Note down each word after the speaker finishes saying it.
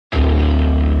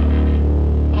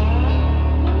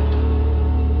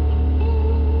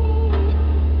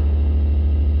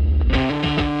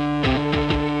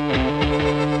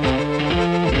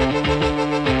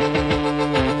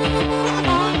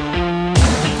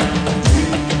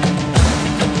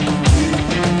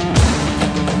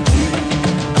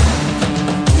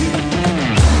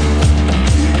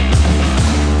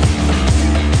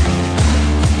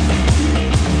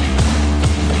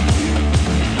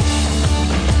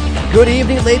Good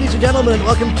evening, ladies and gentlemen, and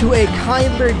welcome to a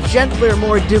kinder, gentler,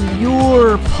 more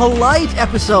demure, polite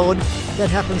episode that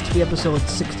happens to be episode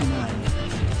 69.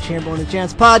 Chamberlain and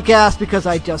Chance podcast, because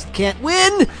I just can't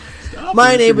win. Stop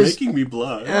my name is making me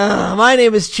blush. My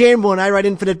name is Chamberlain. I write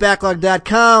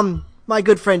InfiniteBacklog.com. My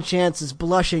good friend Chance is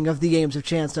blushing of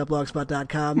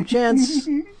thegamesofchance.blogspot.com. Chance,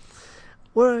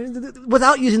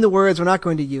 without using the words we're not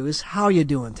going to use, how are you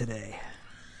doing today?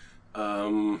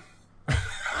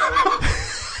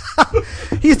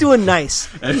 He's doing nice.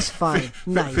 He's fine.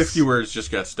 Nice. 50 words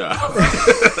just got stopped.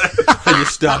 I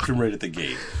just stopped him right at the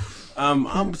gate.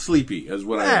 I'm sleepy, is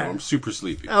what I am. I'm super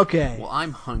sleepy. Okay. Well,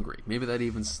 I'm hungry. Maybe that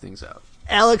evens things out.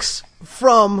 Alex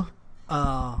from,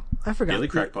 I forgot. Daily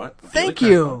Crackpot. Thank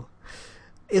you.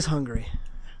 Is hungry.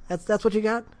 That's what you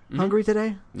got? Mm-hmm. Hungry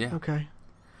today? Yeah. Okay.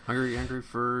 Hungry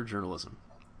for journalism.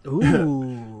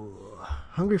 Ooh.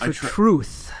 Hungry for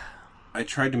truth. I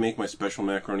tried to make my special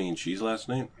macaroni and cheese last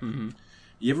night. Mm-hmm.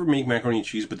 You ever make macaroni and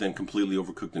cheese but then completely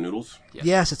overcook the noodles?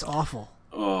 Yes, it's awful.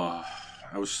 Oh,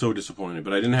 I was so disappointed,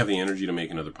 but I didn't have the energy to make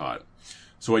another pot.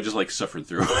 So I just suffered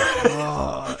through.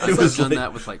 I've done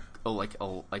that with a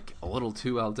little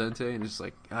too al dente, and it's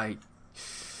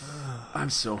I'm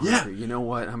so hungry. Yeah. You know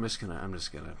what? I'm just gonna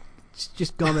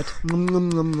just gum it.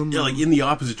 Yeah, in the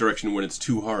opposite direction when it's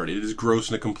too hard. It is gross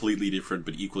in a completely different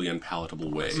but equally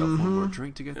unpalatable way. One more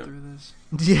drink to get through this.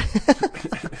 Yeah.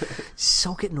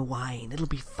 Soak it in wine. It'll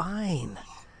be fine.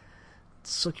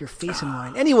 Soak your face in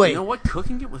wine. Anyway. You know what?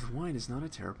 Cooking it with wine is not a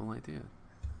terrible idea.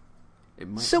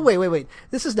 So wait.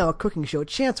 This is now a cooking show.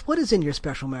 Chance, what is in your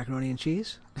special macaroni and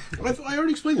cheese? I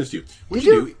already explained this to you. What Did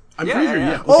you? Do? I'm pretty sure,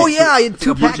 yeah. Okay,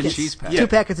 two packets. Cheese packets. 2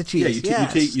 packets of cheese.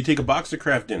 Yeah, you take a box of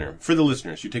Kraft Dinner. For the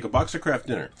listeners, you take a box of Kraft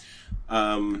Dinner.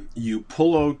 You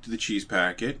pull out the cheese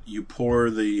packet. You pour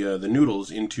the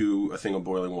noodles into a thing of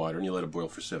boiling water, and you let it boil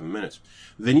for 7 minutes.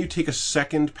 Then you take a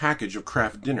second package of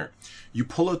Kraft Dinner. You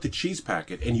pull out the cheese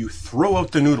packet, and you throw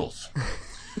out the noodles.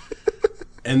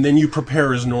 And then you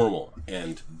prepare as normal.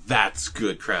 And that's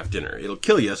good Kraft Dinner. It'll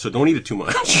kill you, so don't eat it too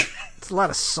much. It's a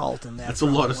lot of salt in that. That's a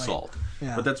lot of salt.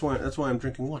 Yeah. But that's why I'm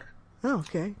drinking water. Oh,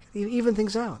 okay. Even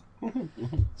things out.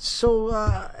 So,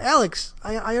 Alex,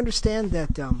 I understand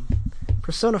that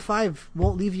Persona 5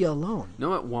 won't leave you alone.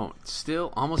 No, it won't.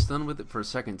 Still, almost done with it for a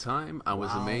second time. I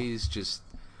was amazed just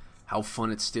how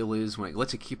fun it still is when it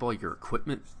lets you keep all your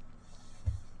equipment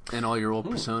and all your old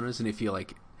personas, and if you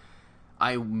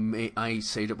I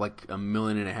saved up $1.5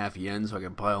 million yen so I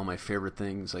can buy all my favorite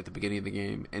things at the beginning of the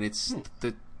game, and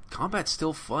the combat's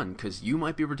still fun because you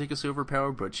might be ridiculously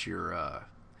overpowered, but your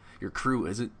crew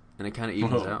isn't, and it kind of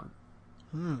evens out.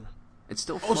 It's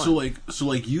still fun.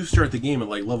 So you start the game at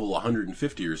level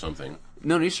 150 or something.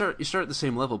 No, you start at the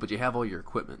same level, but you have all your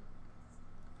equipment.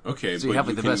 Okay, so you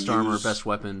have the best armor, best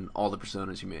weapon, all the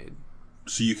personas you made.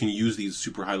 So you can use these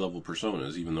super high level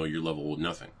personas even though you're level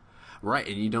nothing. Right,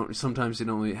 and sometimes you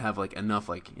don't have enough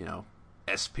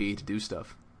SP to do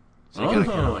stuff. So you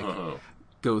gotta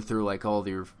go through all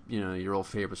your old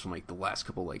favorites from the last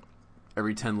couple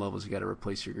every 10 levels you gotta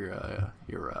replace your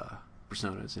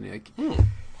personas, and it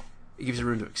gives you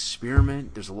room to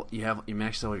experiment. There's you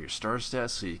maxed out all your star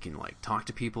stats so you can talk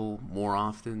to people more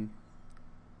often.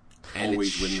 And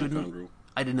always win the convo.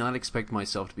 I did not expect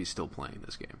myself to be still playing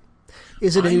this game.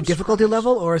 Is it a new difficulty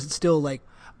level, or is it still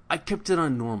I kept it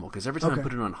on normal, because every time I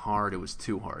put it on hard, it was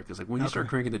too hard. Because when you start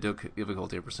cranking the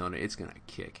difficulty of Persona, it's going to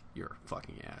kick your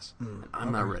fucking ass.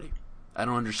 I'm not ready. I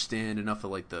don't understand enough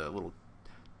of I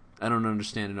don't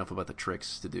understand enough about the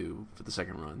tricks to do for the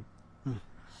second run.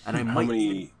 And I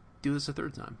might do this a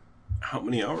third time. How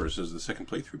many hours has the second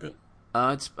playthrough been?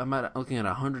 I'm looking at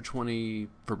 120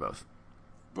 for both.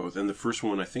 Both, and the first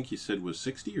one I think you said was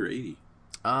 60 or 80.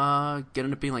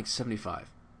 Getting up being 75.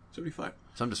 75.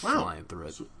 So I'm just flying through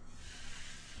it.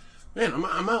 Man,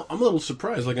 I'm a little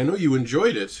surprised. I know you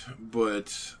enjoyed it,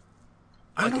 but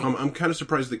I'm kind of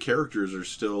surprised the characters are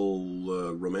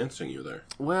still romancing you there.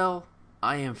 Well,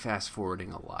 I am fast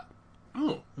forwarding a lot.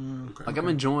 Oh, okay. I'm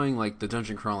enjoying the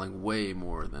dungeon crawling way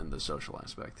more than the social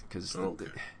aspect, because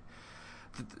the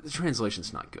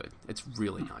translation's not good. It's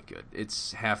really not good.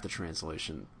 It's half the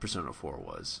translation Persona 4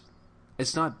 was.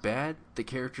 It's not bad. The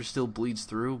character still bleeds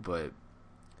through, but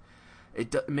it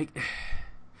doesn't make.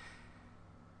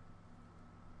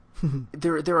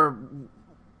 There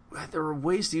are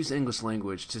ways to use the English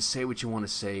language to say what you want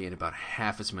to say in about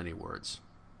half as many words.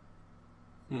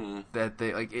 That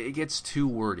it gets too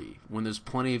wordy when there's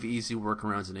plenty of easy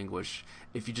workarounds in English.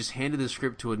 If you just handed the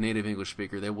script to a native English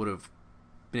speaker, they would have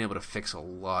been able to fix a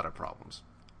lot of problems.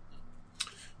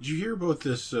 Did you hear about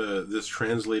this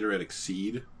translator at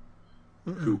Exceed?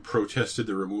 who protested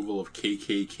the removal of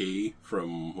KKK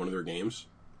from one of their games?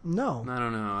 No. I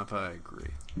don't know if I agree.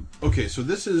 Okay, so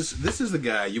this is the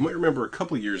guy. You might remember a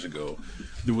couple of years ago,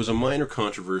 there was a minor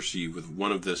controversy with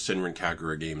one of the Senran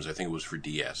Kagura games. I think it was for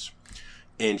DS,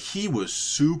 and he was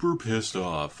super pissed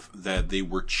off that they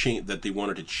were that they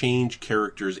wanted to change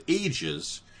characters'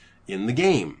 ages in the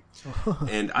game.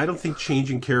 And I don't think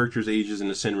changing characters' ages in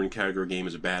a Senran Kagura game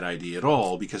is a bad idea at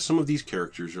all, because some of these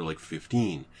characters are like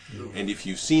 15. And if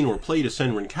you've seen or played a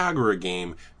Senran Kagura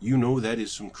game, you know that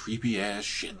is some creepy-ass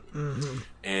shit.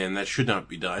 And that should not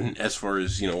be done, as far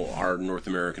as, our North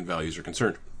American values are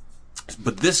concerned.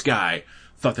 But this guy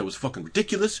thought that was fucking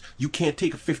ridiculous. You can't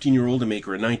take a 15-year-old and make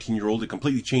her a 19-year-old. It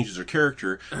completely changes her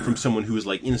character from someone who is,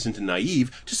 like, innocent and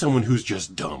naive to someone who's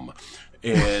just dumb.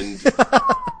 And...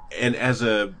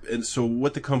 And so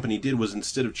what the company did was,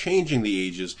 instead of changing the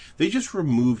ages, they just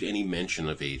removed any mention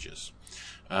of ages.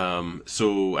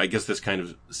 So I guess this kind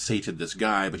of sated this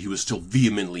guy, but he was still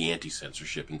vehemently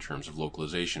anti-censorship in terms of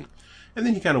localization. And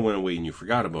then he kind of went away and you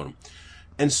forgot about him.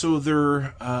 And so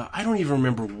I don't even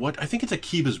remember what, I think it's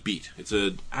Akiba's Beat. It's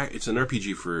an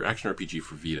RPG action RPG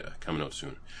for Vita, coming out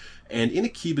soon. And in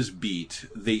Akiba's Beat,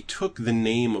 they took the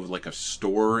name of like a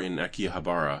store in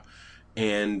Akihabara,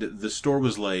 and the store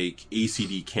was like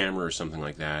ACD Camera or something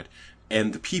like that.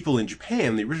 And the people in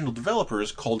Japan, the original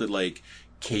developers, called it like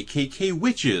KKK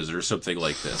Witches or something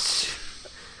like this.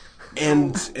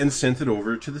 And sent it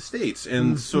over to the States.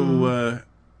 And so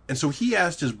he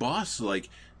asked his boss, like,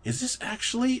 is this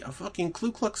actually a fucking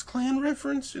Ku Klux Klan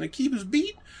reference in Akiba's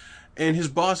Beat? And his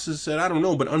bosses said, I don't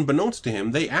know, but unbeknownst to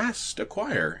him, they asked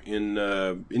Acquire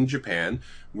in Japan,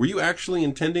 were you actually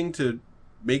intending to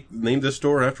name this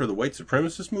store after the white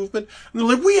supremacist movement? And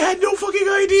they're like, we had no fucking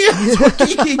idea. That's what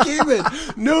KKK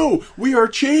meant. No, we are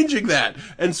changing that.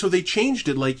 And so they changed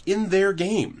it, like, in their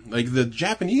game. Like, the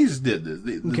Japanese did this.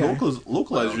 The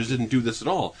localizers didn't do this at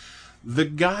all. The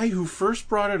guy who first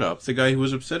brought it up, the guy who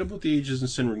was upset about the ages in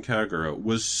Senran Kagura,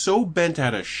 was so bent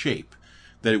out of shape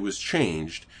that it was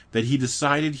changed that he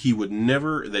decided he would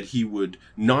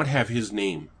not have his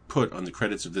name put on the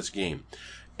credits of this game.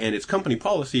 And it's company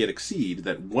policy at Exceed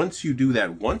that once you do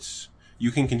that once, you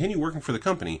can continue working for the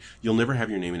company. You'll never have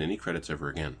your name in any credits ever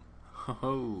again.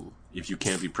 Oh. If you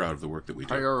can't be proud of the work that we do.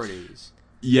 Priorities.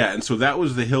 Yeah, and so that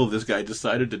was the hill this guy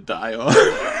decided to die on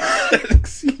at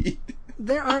Exceed.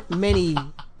 There aren't many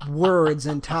words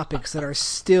and topics that are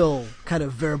still kind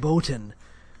of verboten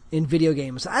in video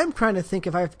games. I'm trying to think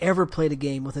if I've ever played a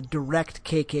game with a direct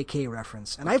KKK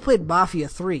reference. And I played Mafia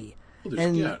 3.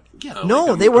 Well,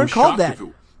 no, they weren't called that.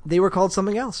 They were called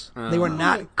something else. They were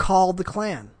not called the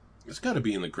Klan. It's got to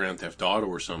be in the Grand Theft Auto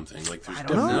or something. Like, there's I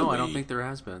don't know. No, I don't think there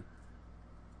has been.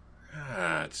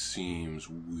 That seems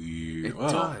weird. It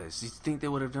does. You'd think they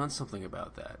would have done something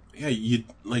about that. Yeah,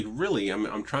 really,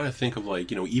 I'm trying to think of,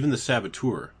 like, even the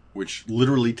Saboteur, which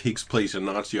literally takes place in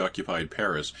Nazi-occupied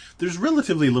Paris. There's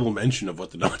relatively little mention of what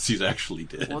the Nazis actually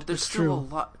did. Well, there's still a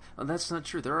lot. Oh, that's not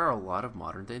true. There are a lot of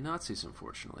modern-day Nazis,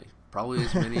 unfortunately. Probably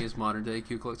as many as modern-day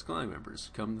Ku Klux Klan members,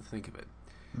 come to think of it.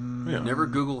 Yeah. Never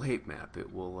Google hate map.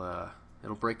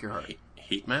 It'll break your heart.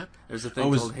 Hate map? There's a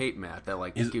thing called hate map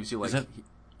that gives you Is that,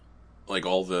 like,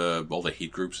 all the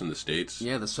hate groups in the States?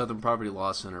 Yeah, the Southern Poverty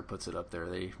Law Center puts it up there.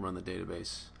 They run the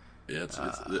database. Yeah,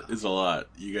 it's a lot.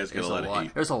 You guys get a lot of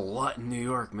hate. There's a lot in New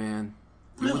York, man.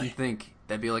 You Really? wouldn't think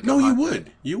that'd be like No, a you hot would.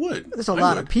 thing. You would. There's a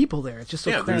lot of people there. It's just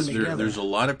so crammed together. There's a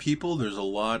lot of people. There's a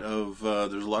lot of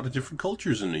different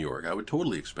cultures in New York. I would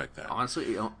totally expect that.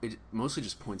 Honestly, it mostly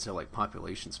just points out like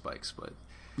population spikes, but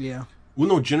Yeah. Well,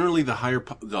 no. Generally, the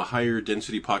higher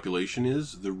density population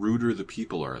is, the ruder the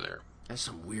people are there. there's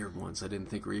some weird ones I didn't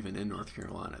think were even in North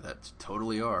Carolina that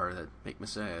totally are, that make me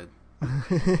sad.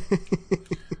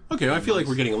 Okay, I feel like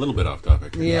we're getting a little bit off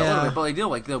topic. Yeah. But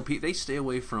they stay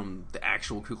away from the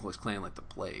actual Ku Klux Klan like the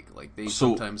plague. Like they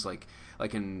sometimes like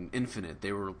in Infinite,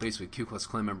 they were basically Ku Klux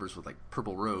Klan members with like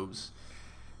purple robes.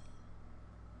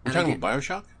 We're talking about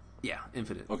BioShock? Yeah,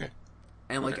 Infinite. Okay.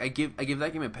 And I give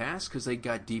that game a pass because they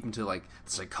got deep into like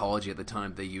the psychology at the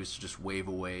time they used to just wave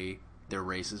away their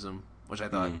racism, which I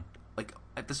thought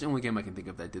that's the only game I can think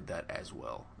of that did that as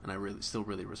well, and I still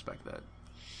really respect that.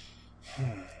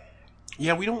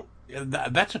 Yeah, we don't.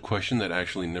 That's a question that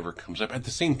actually never comes up. At the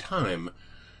same time,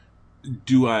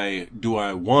 do I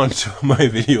want my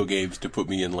video games to put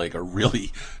me in like a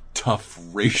really tough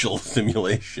racial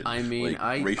simulation? I mean, like,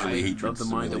 I love the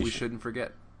mind that we simulation? shouldn't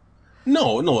forget.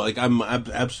 No, like I'm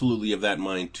absolutely of that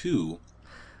mind too.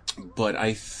 But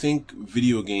I think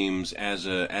video games as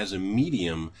a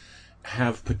medium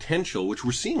have potential, which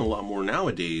we're seeing a lot more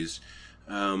nowadays.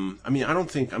 I mean,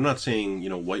 I'm not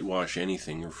saying, whitewash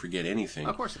anything or forget anything.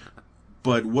 Of course not.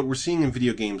 But what we're seeing in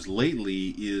video games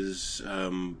lately is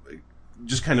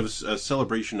just kind of a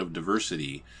celebration of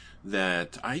diversity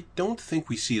that I don't think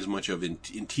we see as much of in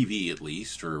TV, at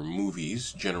least, or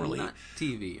movies generally. Not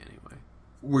TV, anyway.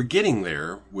 We're getting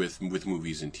there with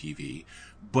movies and TV,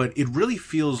 but it really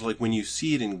feels like when you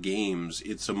see it in games,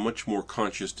 it's a much more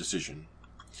conscious decision.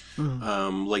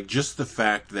 Like just the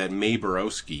fact that Mae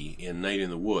Borowski in Night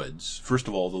in the Woods, first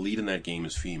of all, the lead in that game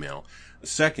is female.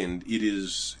 Second, it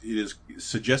is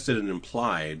suggested and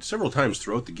implied several times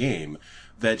throughout the game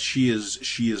that she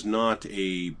is not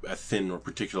a thin or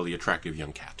particularly attractive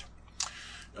young cat.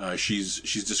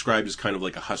 She's described as kind of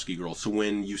like a husky girl. So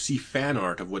when you see fan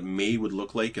art of what Mae would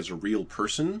look like as a real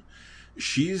person,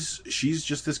 she's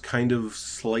just this kind of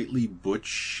slightly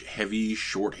butch, heavy,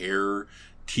 short hair,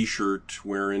 t-shirt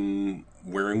wearing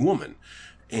woman,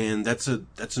 and that's an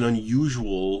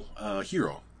unusual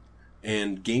hero.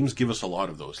 And games give us a lot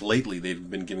of those. Lately, they've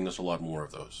been giving us a lot more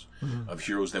of those, of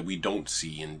heroes that we don't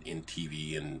see in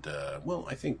TV. And,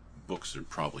 I think books are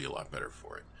probably a lot better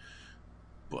for it.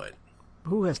 But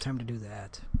who has time to do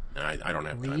that? I don't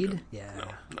have Read? time to. Yeah.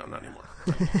 No, not anymore.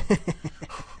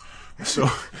 So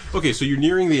you're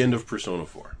nearing the end of Persona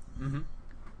 4.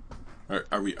 Mm-hmm.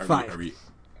 Are we?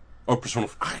 Oh, Persona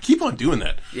 4. I keep on doing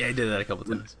that. Yeah, I did that a couple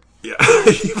times. Yeah,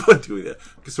 I keep on doing that.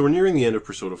 So we're nearing the end of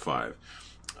Persona 5.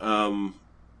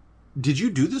 Did you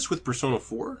do this with Persona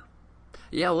 4?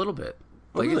 Yeah, a little bit.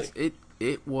 Oh, really?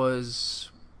 It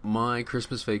was my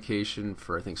Christmas vacation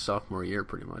for, I think, sophomore year,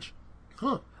 pretty much.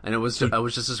 Huh. And I was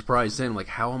just a surprise then, like,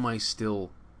 how am I still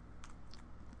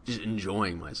just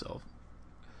enjoying myself?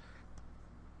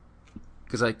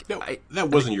 Because that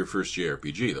wasn't your first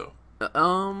JRPG, though.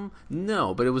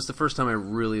 No, but it was the first time I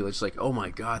really was like, oh my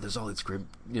god, there's all these great,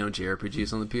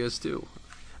 JRPGs on the PS2.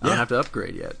 I don't have to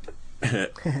upgrade yet.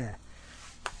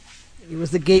 It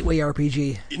was the gateway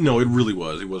RPG. No, it really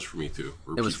was. It was for me too.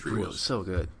 It was really so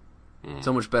good.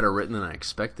 So much better written than I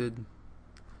expected.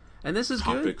 And this is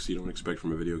topics you don't expect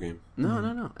from a video game.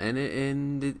 No. And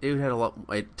it had a lot.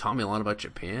 It taught me a lot about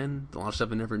Japan. A lot of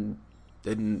stuff I never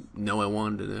didn't know I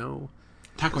wanted to know.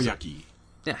 Takoyaki.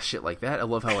 Yeah, shit like that. I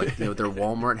love how their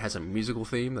Walmart has a musical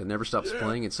theme that never stops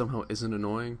playing and somehow isn't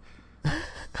annoying.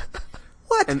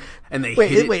 What? And they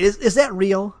wait. Is that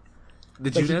real? The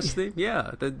Junes theme?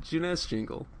 Yeah, the Junes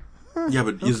jingle. Yeah,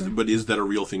 but is that a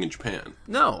real thing in Japan?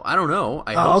 No, I don't know.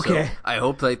 I hope okay. So. I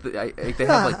hope they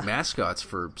have mascots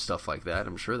for stuff like that.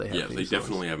 I'm sure they have. Yeah, they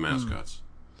definitely have mascots.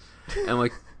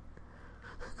 And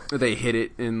they hit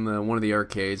it in one of the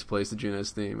arcades, plays the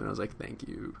Junes theme, and I was like, thank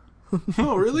you.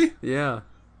 Oh, really? Yeah.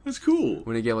 That's cool.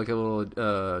 When you get a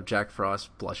little Jack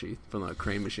Frost plushie from the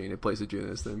Crane Machine, it plays the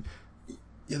Junes theme.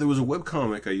 Yeah, there was a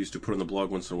webcomic I used to put on the blog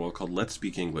once in a while called Let's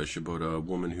Speak English, about a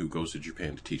woman who goes to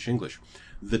Japan to teach English.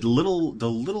 The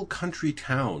little country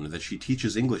town that she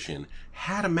teaches English in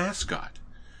had a mascot.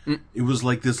 It was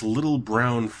like this little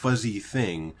brown fuzzy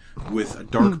thing with a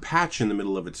dark patch in the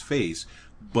middle of its face,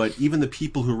 but even the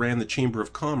people who ran the Chamber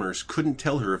of Commerce couldn't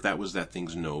tell her if that was that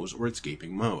thing's nose or its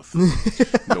gaping mouth.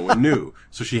 No one knew,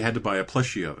 so she had to buy a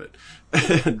plushie of it.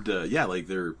 And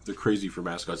they're crazy for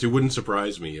mascots. It wouldn't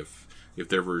surprise me if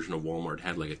their version of Walmart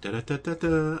had like a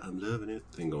da-da-da-da-da, I'm loving it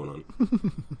thing going on.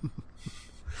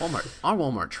 Our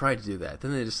Walmart tried to do that.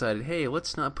 Then they decided, hey,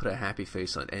 let's not put a happy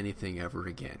face on anything ever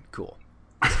again. Cool.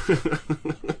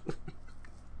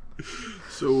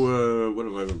 So, what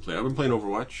have I been playing? I've been playing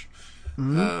Overwatch.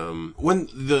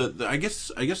 When I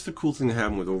guess the cool thing that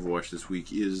happened with Overwatch this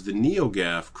week is the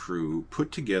NeoGAF crew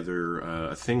put together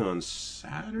a thing on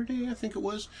Saturday, I think it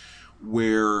was,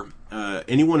 where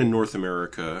anyone in North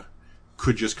America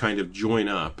could just kind of join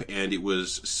up, and it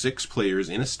was 6 players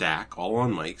in a stack, all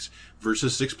on mics,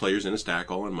 versus 6 players in a stack,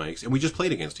 all on mics, and we just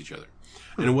played against each other.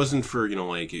 And it wasn't for,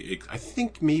 I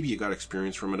think maybe you got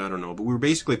experience from it, I don't know, but we were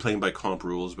basically playing by comp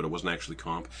rules, but it wasn't actually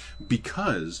comp,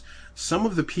 because some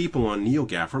of the people on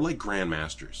NeoGAF are like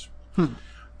grandmasters,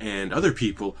 and other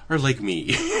people are like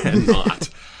me, and not.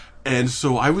 And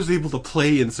so I was able to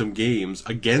play in some games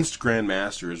against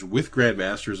grandmasters, with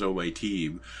grandmasters on my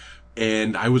team,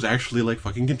 and I was actually like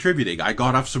fucking contributing. I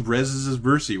got off some reses as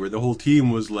Mercy where the whole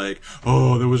team was like,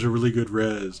 oh, that was a really good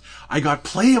res. I got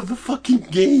play of the fucking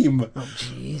game. Oh,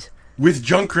 jeez. With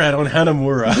Junkrat on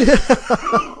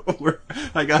Hanamura. Where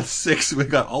I got 6. We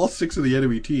got all 6 of the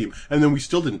enemy team. And then we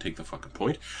still didn't take the fucking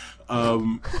point.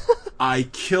 I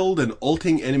killed an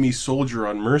ulting enemy soldier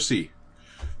on Mercy.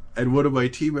 And one of my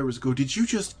team members go, did you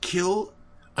just kill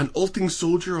an ulting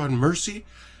soldier on Mercy?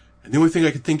 And the only thing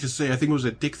I could think to say, I think it was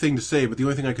a dick thing to say, but the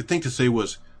only thing I could think to say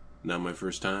was, Not my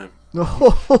first time.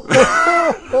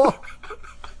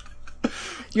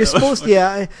 You're supposed to,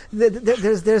 yeah.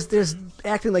 There's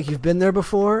acting like you've been there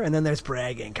before, and then there's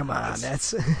bragging. Come on,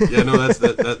 that's yeah, no,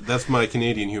 that's my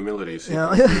Canadian humility.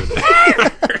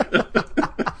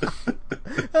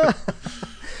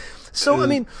 So, I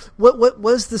mean, what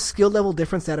was the skill level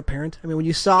difference that apparent? I mean, when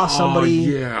you saw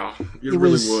somebody, oh yeah, it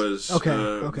really was. Okay.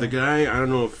 The guy, I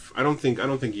don't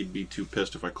think he'd be too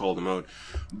pissed if I called him out,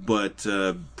 but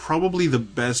probably the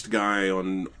best guy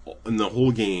in the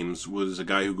whole games was a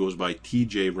guy who goes by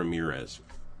TJ Ramirez.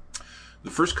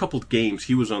 The first couple of games,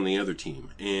 he was on the other team,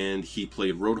 and he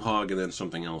played Roadhog and then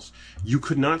something else. You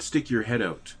could not stick your head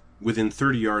out within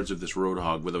 30 yards of this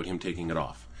Roadhog without him taking it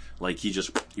off. Like, he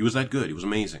was that good. He was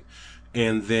amazing.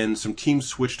 And then some teams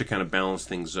switched to kind of balance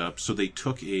things up. So they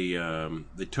took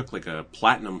like a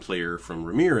platinum player from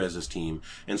Ramirez's team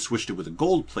and switched it with a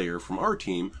gold player from our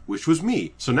team, which was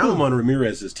me. So now I'm on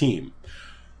Ramirez's team.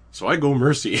 So I go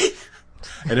Mercy.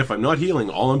 And if I'm not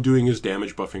healing, all I'm doing is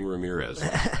damage buffing Ramirez.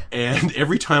 And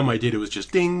every time I did, it was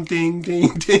just ding, ding,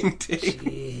 ding, ding, ding.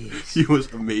 Jeez. He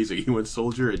was amazing. He went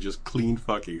soldier and just clean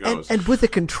fucking house. And with a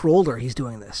controller, he's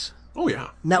doing this. Oh, yeah.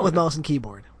 Not with mouse and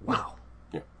keyboard. Wow.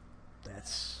 Yeah.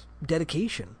 That's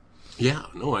dedication. Yeah.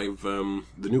 No,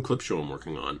 the new clip show I'm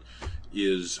working on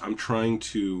is I'm trying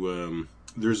to,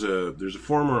 there's a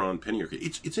former on Penny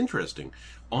Arcade. It's interesting.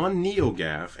 On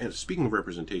NeoGAF, and speaking of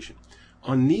representation,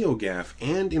 on NeoGAF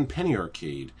and in Penny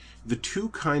Arcade, the two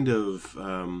kind of,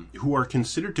 who are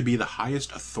considered to be the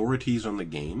highest authorities on the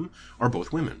game are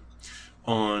both women.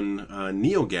 On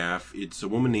NeoGAF, it's a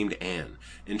woman named Anne,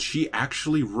 and she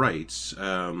actually writes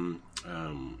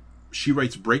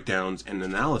breakdowns and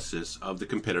analysis of the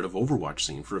competitive Overwatch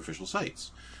scene for official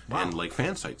sites. Wow. And like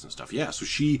fan sites and stuff. Yeah, so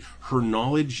her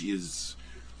knowledge is,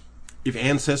 if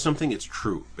Anne says something, it's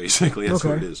true, basically. That's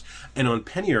what it is. And on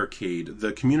Penny Arcade,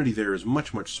 the community there is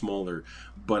much, much smaller,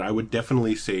 but I would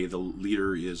definitely say the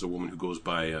leader is a woman who goes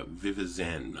by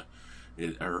Vivizen.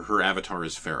 Her avatar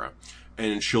is Farah.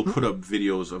 And she'll put up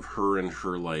videos of her and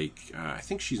her, I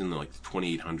think she's in the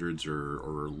 2800s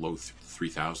or low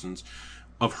 3000s,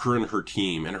 of her and her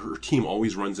team. And her team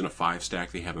always runs in a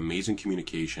 5-stack. They have amazing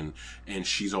communication, and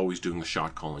she's always doing the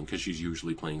shot calling because she's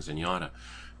usually playing Zenyatta.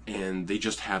 And they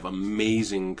just have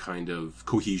amazing kind of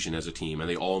cohesion as a team, and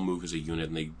they all move as a unit,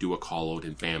 and they do a call out,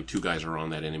 and bam, 2 guys are on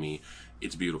that enemy.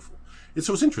 It's beautiful.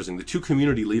 So it's interesting. The 2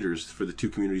 community leaders for the 2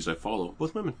 communities I follow,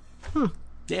 both women.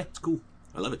 Yeah, it's cool.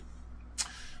 I love it.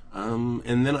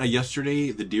 And then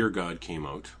yesterday, the Deer God came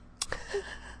out.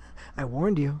 I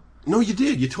warned you. No, you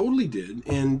did. You totally did.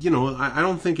 And I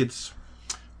don't think it's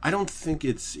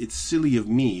silly of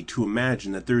me to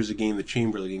imagine that there's a game that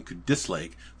Chamberlain could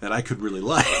dislike that I could really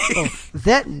like. Oh,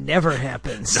 that never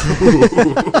happens.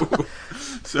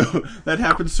 So that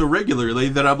happens so regularly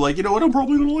that I'm like, you know what? I'm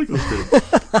probably gonna like this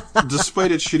game,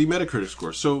 despite its shitty Metacritic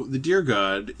score. So the Deer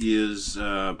God is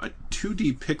a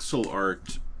 2D pixel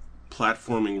art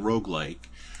platforming roguelike.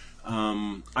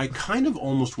 I kind of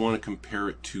almost want to compare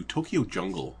it to Tokyo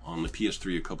Jungle on the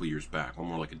PS3 a couple years back, or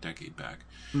more like a decade back.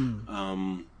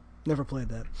 Never played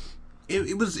that.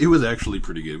 It was actually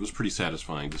pretty good. It was pretty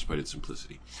satisfying despite its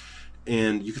simplicity.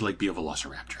 And you could be a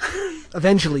velociraptor.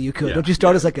 Eventually you could. Yeah, don't you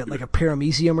start as like a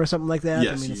paramecium or something like that?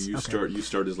 Yes, you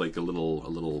start as like a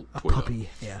little puppy.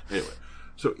 Yeah. Anyway.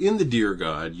 So in the Deer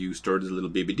God, you start as a little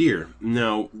baby deer.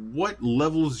 Now, what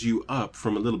levels you up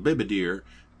from a little baby deer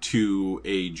to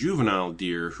a juvenile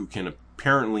deer who can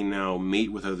apparently now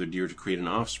mate with other deer to create an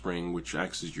offspring, which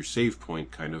acts as your save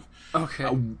point, kind of. Okay.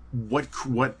 What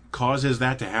causes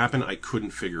that to happen, I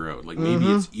couldn't figure out. Maybe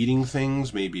it's eating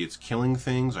things, maybe it's killing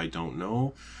things, I don't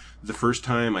know. The first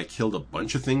time I killed a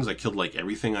bunch of things, I killed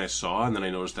everything I saw, and then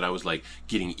I noticed that I was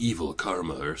getting evil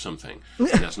karma or something. And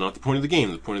that's not the point of the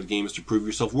game. The point of the game is to prove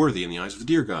yourself worthy in the eyes of the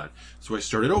Deer God. So I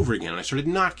started over again, and I started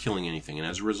not killing anything, and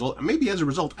as a result,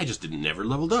 I just never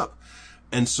leveled up.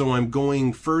 And so I'm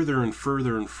going further and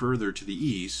further and further to the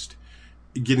east,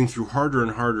 getting through harder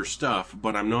and harder stuff,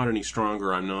 but I'm not any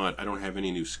stronger, I don't have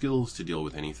any new skills to deal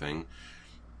with anything.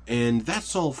 And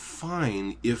that's all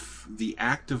fine if the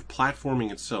act of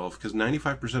platforming itself, because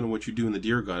 95% of what you do in the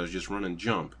Deer God is just run and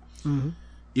jump. Mm-hmm.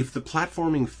 If the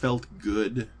platforming felt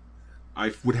good,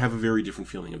 I would have a very different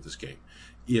feeling of this game.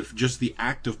 If just the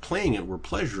act of playing it were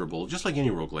pleasurable, just like any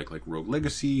roguelike, like Rogue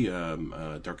Legacy,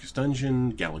 Darkest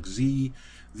Dungeon, Galaxy,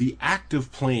 the act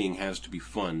of playing has to be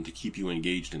fun to keep you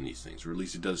engaged in these things, or at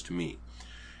least it does to me.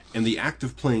 And the act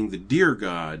of playing the Deer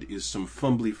God is some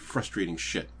fumbly, frustrating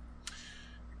shit.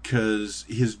 because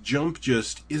his jump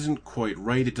just isn't quite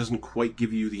right. It doesn't quite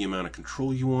give you the amount of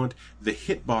control you want. The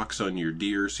hitbox on your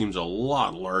deer seems a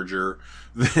lot larger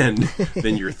than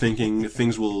you're thinking.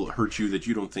 Things will hurt you that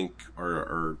you don't think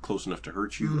are close enough to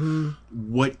hurt you.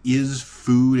 Mm-hmm. What is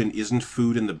food and isn't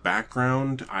food in the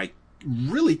background, I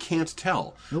really can't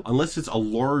tell. Nope. Unless it's a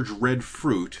large red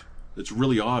fruit that's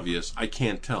really obvious, I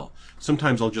can't tell.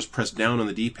 Sometimes I'll just press down on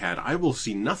the D-pad. I will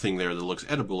see nothing there that looks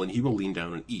edible, and he will lean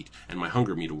down and eat, and my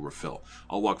hunger meter will refill.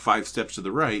 I'll walk 5 steps to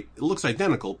the right. It looks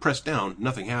identical. Press down.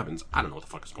 Nothing happens. I don't know what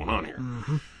the fuck is going on here.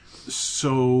 Mm-hmm.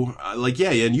 So,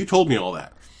 and you told me all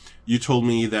that. You told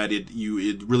me that it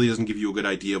really doesn't give you a good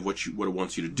idea of what it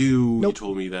wants you to do. Nope. You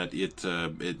told me that it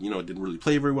didn't really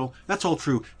play very well. That's all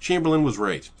true. Chamberlain was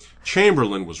right.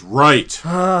 I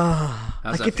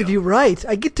get to be right.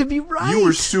 You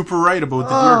were super right about the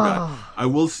Deer God. I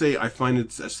will say I find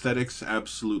its aesthetics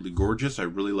absolutely gorgeous. I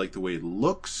really like the way it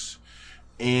looks.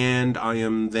 And I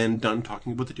am then done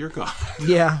talking about the Deer God.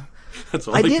 Yeah. That's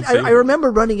all I did. I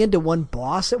remember running into one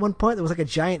boss at one point. There was like a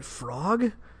giant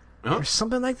frog. Huh? Or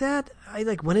something like that. I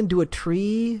went into a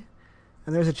tree,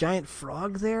 and there was a giant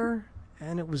frog there,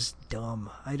 and it was dumb.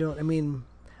 I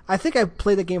think I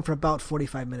played the game for about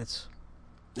 45 minutes.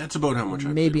 That's about how much I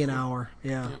maybe an hour.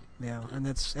 Yeah.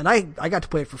 And I got to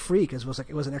play it for free because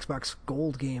it was an Xbox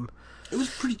Gold game. It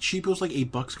was pretty cheap. It was like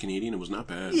 $8 Canadian. It was not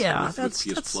bad. Yeah, with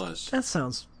PS Plus. That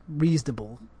sounds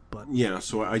reasonable. But yeah,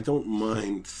 so I don't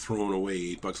mind throwing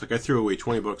away $8. Like I threw away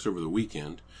 $20 over the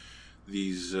weekend.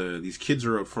 These kids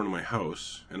are out front of my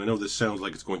house, and I know this sounds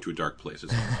like it's going to a dark place.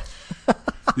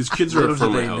 These kids are out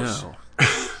front of my house.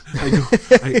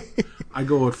 I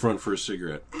go out front for a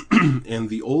cigarette, and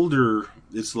the older,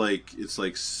 it's like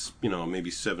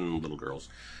maybe 7 little girls,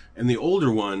 and the older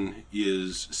one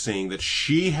is saying that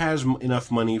she has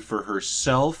enough money for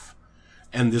herself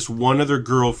and this one other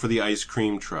girl for the ice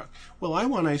cream truck. Well, I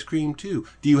want ice cream too.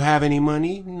 Do you have any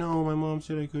money? No, my mom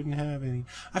said I couldn't have any.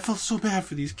 I felt so bad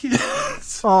for these kids.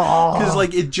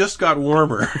 Because it just got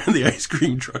warmer and the ice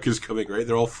cream truck is coming, right?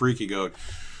 They're all freaking out.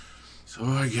 So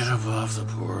I get up off the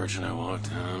porch and I walk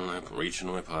down and I reach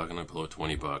into my pocket and I pull out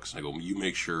 $20 and I go, you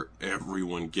make sure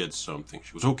everyone gets something.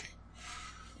 She goes, okay.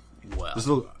 Wow.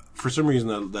 For some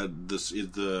reason, this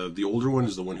is the older one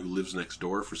is the one who lives next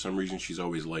door. For some reason, she's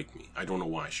always liked me. I don't know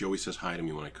why. She always says hi to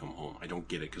me when I come home. I don't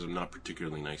get it because I'm not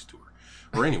particularly nice to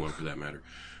her, or anyone for that matter.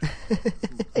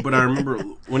 But I remember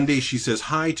one day she says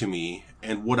hi to me,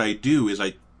 and what I do is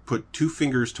I put 2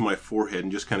 fingers to my forehead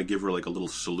and just kind of give her like a little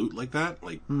salute like that,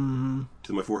 to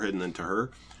my forehead and then to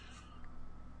her.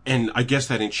 And I guess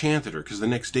that enchanted her because the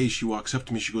next day she walks up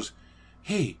to me. She goes,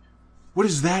 "Hey, what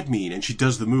does that mean?" And she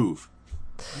does the move.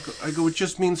 I go, it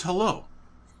just means hello.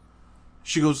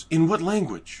 She goes, in what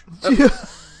language?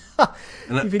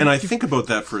 and I think about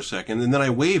that for a second, and then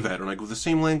I wave at her, and I go, the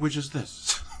same language as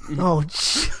this. Oh,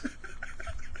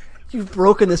 you've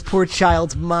broken this poor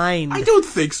child's mind. I don't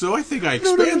think so. I think I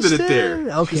expanded it there.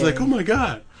 Okay. She's like, oh my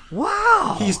God.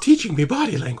 Wow. He's teaching me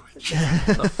body language.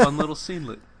 It's a fun little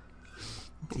scenelet.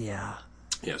 Yeah.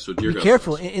 Yeah, so dear God. Be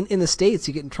careful. In the States,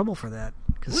 you get in trouble for that,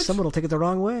 because someone will take it the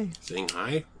wrong way. Saying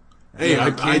hi? Hey,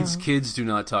 kids do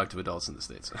not talk to adults in the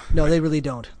States. No, they really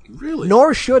don't. Really?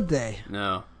 Nor should they.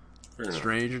 No.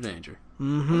 Stranger danger.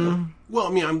 Mm-hmm. Well, I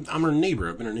mean, I'm her neighbor.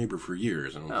 I've been her neighbor for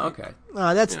years. Okay.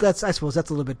 That's. I suppose that's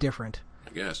a little bit different.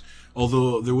 I guess.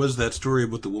 Although there was that story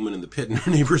about the woman in the pit in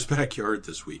her neighbor's backyard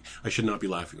this week. I should not be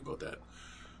laughing about that.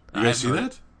 You guys see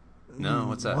that? No,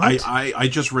 what's that? What? I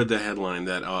just read the headline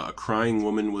that a crying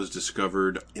woman was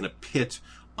discovered in a pit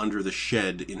under the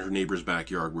shed in her neighbor's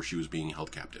backyard where she was being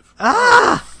held captive.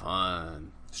 Ah!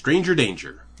 Fun. Stranger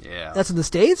danger. Yeah. That's in the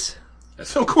States?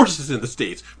 Of course it's in the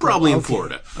States. Probably in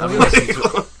Florida. I've been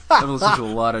listening to a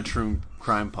lot of true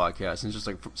crime podcasts, and it's just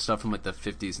like stuff from like the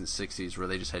 50s and 60s where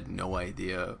they just had no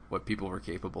idea what people were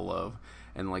capable of.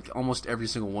 And like almost every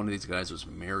single one of these guys was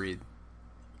married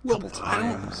a couple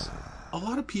times. A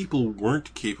lot of people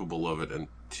weren't capable of it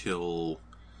until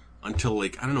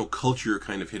like, I don't know, culture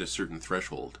kind of hit a certain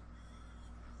threshold.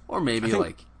 Or maybe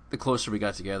like the closer we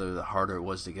got together, the harder it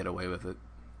was to get away with it.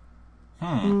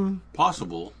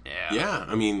 Possible. Yeah. Yeah.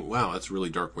 I mean, wow, that's a really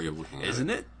dark way of looking at it. Isn't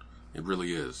it? It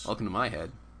really is. Welcome to my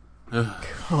head.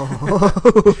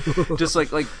 Just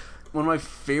like one of my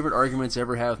favorite arguments I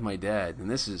ever have with my dad, and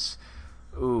this is,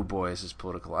 oh boy, this is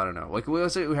political. I don't know. Like,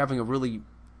 let's say we're having a really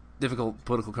difficult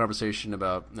political conversation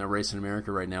about race in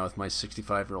America right now with my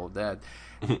 65-year-old dad,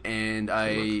 and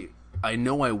I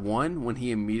know I won when he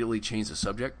immediately changed the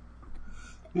subject.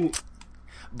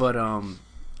 But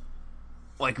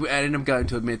like I ended up getting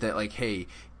to admit that, like, hey,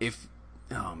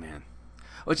 oh man,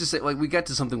 let's just say, like, we got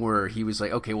to something where he was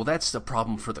like, okay, well, that's the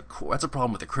problem for that's a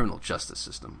problem with the criminal justice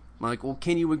system. I'm like, well,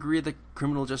 can you agree the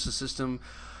criminal justice system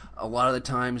a lot of the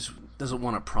times doesn't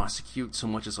want to prosecute so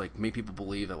much as, like, make people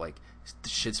believe that, like, the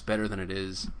shit's better than it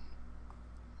is?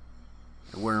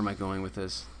 Where am I going with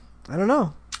this? I don't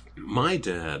know. My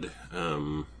dad,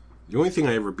 the only thing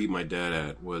I ever beat my dad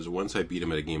at was once I beat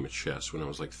him at a game of chess when I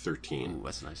was like 13. Ooh,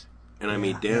 that's nice. And I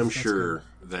made damn sure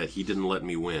that he didn't let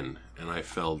me win, and I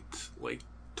felt like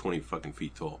 20 fucking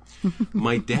feet tall.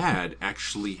 My dad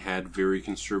actually had very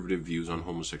conservative views on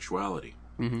homosexuality.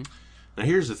 Mm-hmm. Now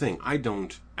here's the thing, I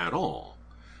don't at all.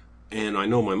 And I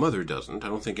know my mother doesn't. I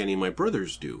don't think any of my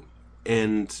brothers do.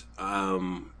 And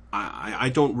I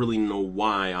don't really know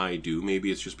why I do. Maybe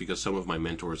it's just because some of my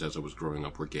mentors as I was growing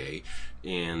up were gay,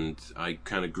 and I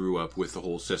kind of grew up with the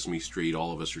whole Sesame Street,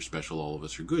 all of us are special, all of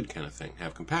us are good kind of thing,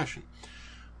 have compassion.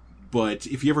 But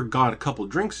if you ever got a couple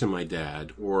drinks in my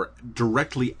dad, or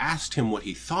directly asked him what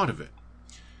he thought of it,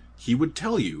 he would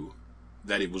tell you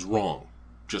that it was wrong.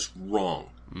 Just wrong.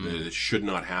 That it should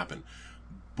not happen.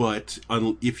 But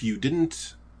if you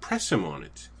didn't press him on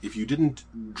it, if you didn't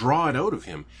draw it out of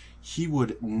him, he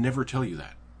would never tell you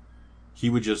that. He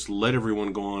would just let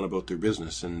everyone go on about their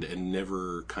business and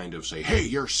never kind of say, hey,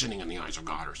 you're sinning in the eyes of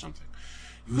God or something.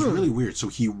 It was really weird. So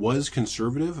he was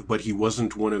conservative, but he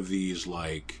wasn't one of these,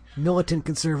 like... militant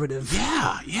conservative.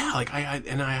 Yeah. Like, I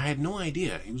had no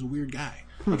idea. He was a weird guy.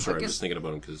 I'm sorry, I'm just thinking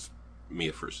about him because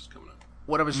Mia First is coming up.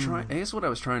 I guess what I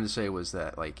was trying to say was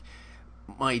that, like,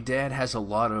 my dad has a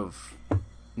lot of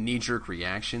knee-jerk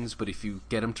reactions, but if you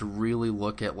get him to really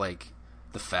look at, like,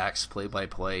 the facts play by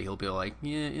play, he'll be like,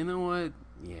 yeah, you know what?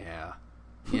 Yeah,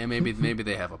 maybe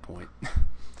they have a point.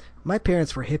 My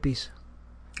parents were hippies.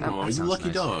 Oh, you lucky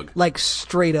nice. dog. Like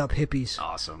straight up hippies.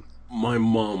 Awesome. My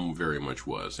mom very much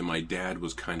was, and my dad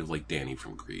was kind of like Danny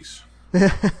from Grease.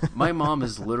 My mom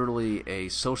is literally a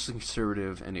social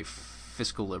conservative and a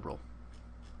fiscal liberal.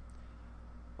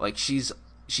 Like, she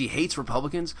hates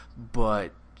Republicans,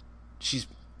 but she's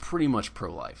pretty much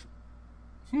pro-life.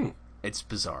 It's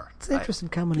bizarre. It's an interesting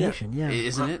combination, yeah.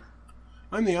 Isn't it?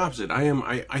 I'm the opposite.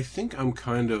 I think I'm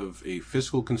kind of a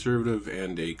fiscal conservative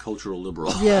and a cultural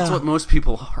liberal. Yeah. That's what most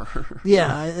people are.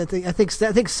 Yeah, I think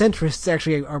centrists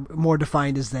actually are more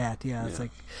defined as that. Yeah, it's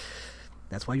like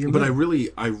that's why you're. But I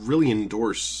really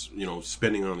endorse,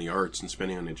 spending on the arts and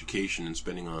spending on education and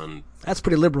spending on. That's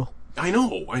pretty liberal. I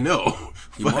know.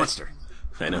 You monster.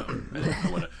 I know.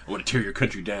 I want to tear your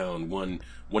country down one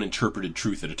interpreted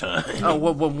truth at a time. Oh,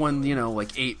 one, like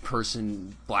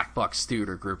 8-person black box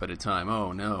theater group at a time.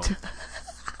 Oh, no.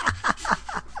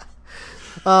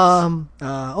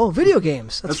 Video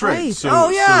games. That's right. So,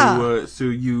 yeah.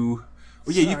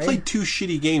 You played 2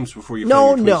 shitty games before you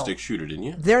No, found your twin stick shooter, didn't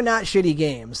you? They're not shitty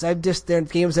games. They're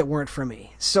games that weren't for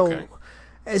me. So, Okay.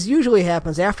 as usually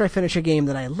happens, after I finish a game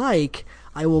that I like,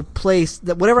 I will play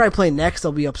whatever I play next.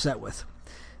 I'll be upset with.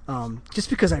 Just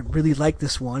because I really like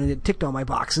this one and it ticked all my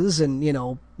boxes, and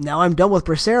now I'm done with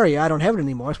Berseria. I don't have it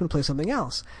anymore. I'm just going to play something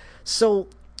else. So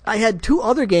I had 2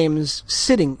 other games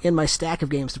sitting in my stack of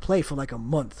games to play for like a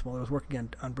month while I was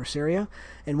working on Berseria,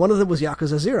 and one of them was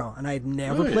Yakuza 0, and I had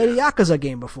never played a Yakuza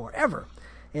game before, ever.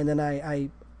 And then I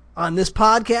on this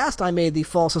podcast, I made the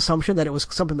false assumption that it was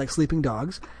something like Sleeping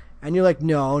Dogs. And you're like,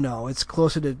 no, it's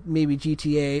closer to maybe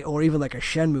GTA or even like a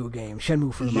Shenmue game.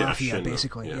 Shenmue for the Mafia, Shenmue,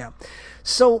 basically. yeah. Yeah.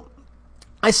 So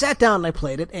I sat down and I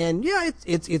played it, and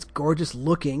it's gorgeous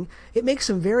looking. It makes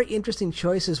some very interesting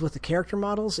choices with the character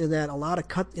models in that in a lot of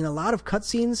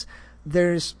cutscenes,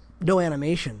 there's no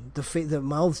animation. The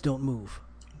mouths don't move.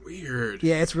 Weird.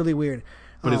 Yeah, it's really weird.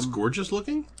 But it's gorgeous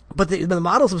looking? But the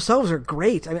models themselves are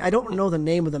great. I mean, I don't know the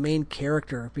name of the main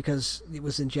character because it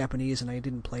was in Japanese and I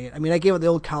didn't play it. I mean, I gave it the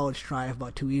old college try of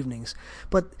about 2 evenings.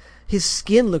 But his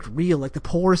skin looked real, like the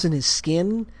pores in his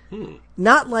skin.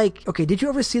 Not like... Okay, did you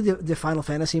ever see the Final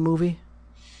Fantasy movie?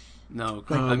 No,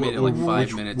 I made it like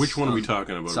 5 minutes. Which one are we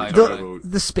talking about?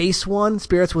 The space one,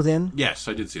 Spirits Within? Yes,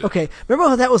 I did see that. Okay, remember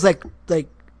how that was like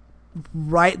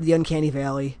right in the uncanny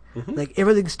valley? Like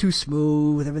everything's too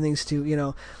smooth, everything's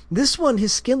too, This one,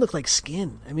 his skin looked like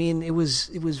skin. I mean, it was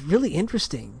really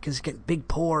interesting because he got big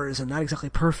pores and not exactly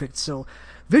perfect. So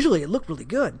visually, it looked really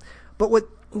good. But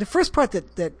the first part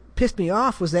that pissed me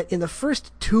off was that in the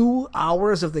first 2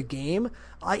 hours of the game,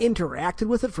 I interacted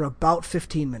with it for about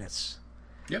 15 minutes.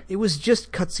 Yep. It was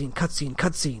just cutscene.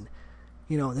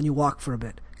 Then you walk for a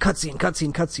bit.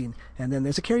 Cutscene. And then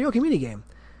there's a karaoke minigame.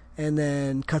 And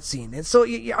then cutscene. And so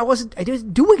I wasn't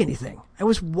doing anything. I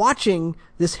was watching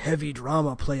this heavy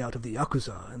drama play out of the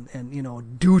Yakuza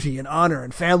and duty and honor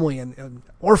and family and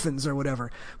orphans or whatever.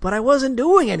 But I wasn't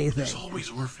doing anything. There's always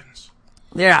orphans.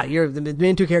 Yeah, the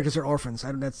main two characters are orphans.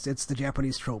 It's the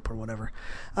Japanese trope or whatever.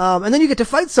 And then you get to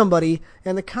fight somebody,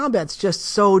 and the combat's just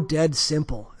so dead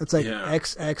simple. It's like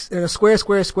X, and a square,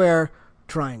 square, square,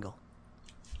 triangle.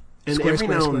 And square, every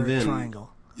square, now square, and then,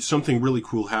 triangle. something really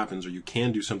cool happens, or you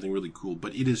can do something really cool,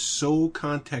 but it is so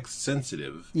context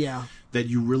sensitive that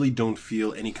you really don't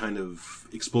feel any kind of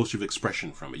explosive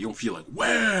expression from it. You don't feel like,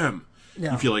 wham!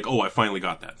 No. You feel like, oh, I finally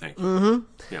got that. Thank you.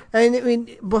 Mm-hmm. Yeah. And I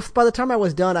mean, by the time I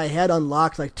was done, I had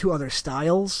unlocked like 2 other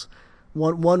styles.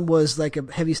 One was like a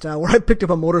heavy style where I picked up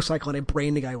a motorcycle and I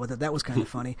brained a guy with it. That was kind of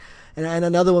funny. And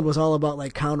another one was all about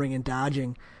like countering and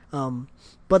dodging.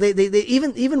 But they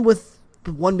even with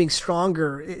one being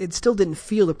stronger, it still didn't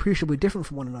feel appreciably different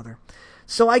from one another.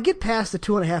 So I get past the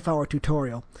 2.5-hour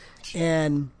tutorial,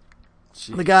 and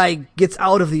the guy gets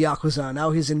out of the Yakuza.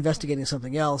 Now he's investigating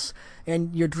something else,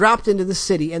 and you're dropped into the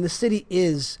city, and the city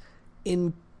is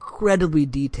incredibly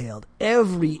detailed.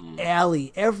 Every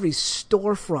alley, every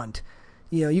storefront,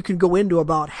 you can go into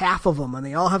about half of them, and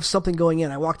they all have something going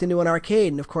in. I walked into an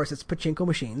arcade, and of course it's pachinko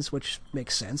machines, which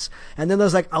makes sense. And then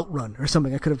there's like Outrun or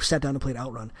something. I could have sat down and played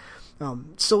Outrun.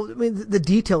 So, I mean, the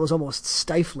detail was almost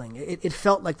stifling. It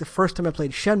felt like the first time I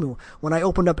played Shenmue, when I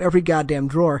opened up every goddamn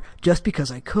drawer just because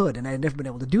I could, and I had never been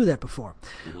able to do that before.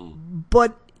 Mm-hmm.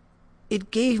 But it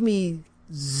gave me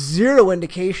zero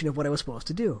indication of what I was supposed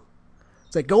to do.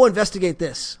 It's like, go investigate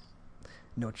this.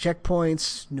 No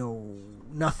checkpoints,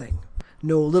 nothing.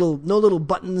 No little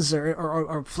buttons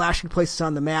or flashing places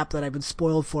on the map that I've been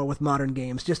spoiled for with modern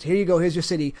games. Just, here you go, here's your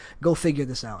city, go figure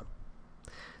this out.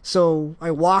 So I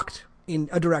walked in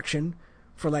a direction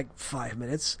for like 5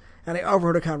 minutes, and I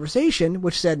overheard a conversation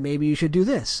which said, maybe you should do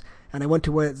this. And I went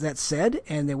to where that said,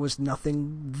 and there was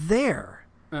nothing there.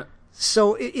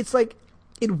 So it's like,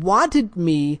 it wanted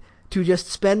me to just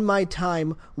spend my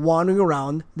time wandering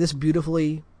around this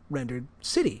beautifully rendered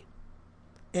city.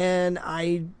 And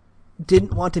I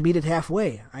didn't want to meet it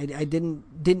halfway. I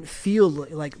didn't feel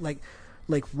like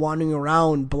wandering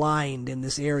around blind in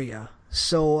this area.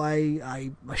 So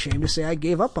I'm ashamed to say I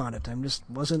gave up on it.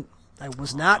 I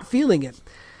was not feeling it.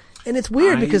 And it's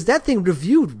weird because that thing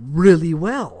reviewed really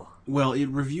well. Well, it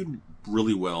reviewed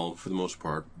really well for the most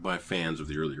part by fans of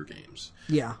the earlier games.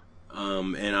 Yeah.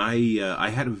 And I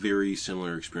had a very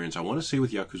similar experience. I want to say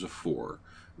with Yakuza 4,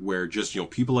 where just,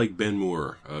 people like Ben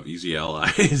Moore of Easy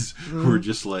Allies were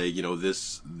just like,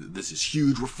 this is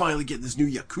huge. We're finally getting this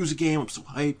new Yakuza game. I'm so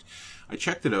hyped. I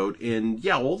checked it out, and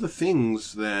all the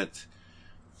things that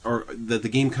the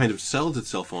game kind of sells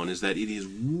itself on is that it is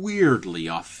weirdly,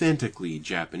 authentically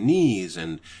Japanese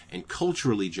and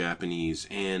culturally Japanese,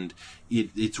 and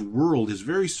its world is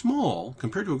very small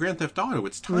compared to a Grand Theft Auto.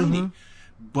 It's tiny,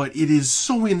 but it is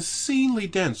so insanely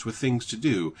dense with things to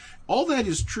do. All that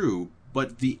is true,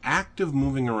 but the act of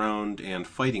moving around and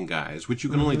fighting guys, which you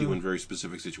can only do in very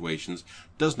specific situations,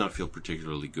 does not feel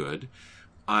particularly good.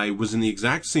 I was in the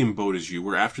exact same boat as you,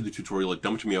 where after the tutorial it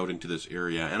dumped me out into this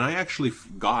area, and I actually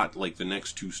got like the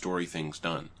next 2 story things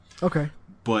done. Okay.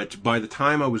 But by the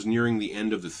time I was nearing the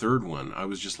end of the 3rd one, I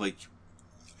was just like,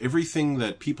 everything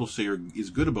that people say is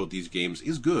good about these games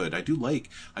is good. I do like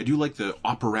the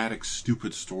operatic,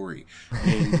 stupid story,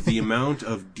 and the amount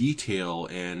of detail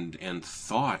and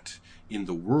thought in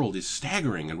the world is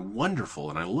staggering and wonderful,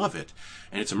 and I love it,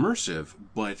 and it's immersive.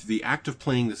 But the act of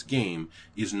playing this game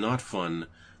is not fun.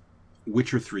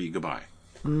 Witcher 3, goodbye.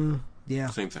 Yeah,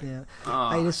 same thing. Yeah.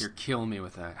 Oh, you're killing me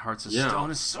with that. Hearts of Stone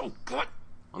is so good.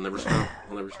 I'll never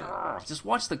stop. Just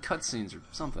watch the cutscenes or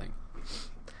something.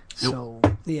 So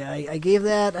I gave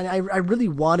that, and I really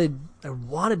wanted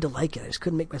to like it. I just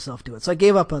couldn't make myself do it, so I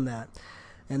gave up on that.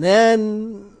 And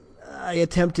then I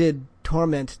attempted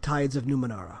Torment: Tides of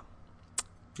Numenera.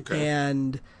 Okay.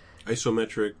 And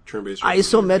isometric turn-based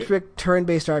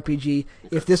RPG.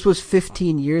 Okay. If this was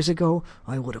 15 years ago,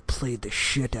 I would have played the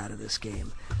shit out of this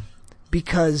game,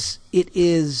 because it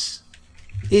is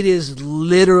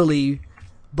literally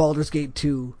Baldur's Gate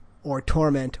 2 or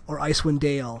Torment or Icewind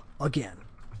Dale again.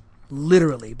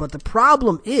 Literally. But the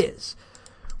problem is,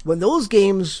 when those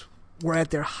games were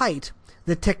at their height,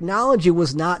 the technology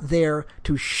was not there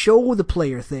to show the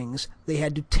player things. They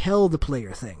had to tell the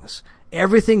player things.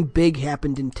 Everything big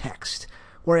happened in text.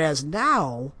 Whereas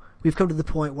now, we've come to the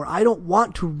point where I don't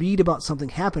want to read about something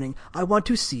happening. I want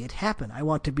to see it happen. I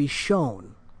want to be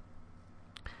shown.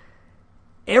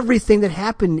 Everything that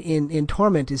happened in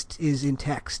Torment is in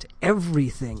text.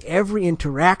 Everything. Every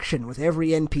interaction with every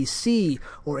NPC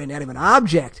or inanimate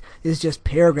object is just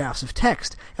paragraphs of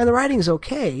text. And the writing is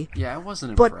okay. Yeah, I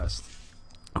wasn't impressed.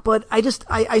 But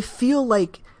I feel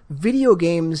like video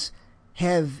games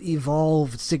have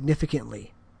evolved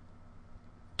significantly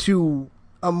to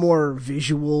a more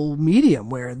visual medium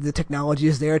where the technology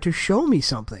is there to show me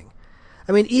something.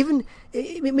 I mean, even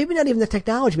maybe not even the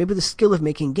technology, maybe the skill of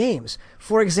making games.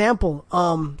 For example,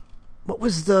 what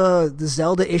was the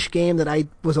Zelda-ish game that I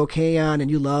was okay on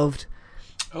and you loved?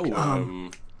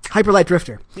 Hyper Light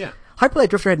Drifter. Yeah. Hyper Light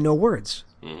Drifter had no words,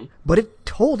 but it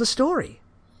told a story.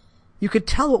 You could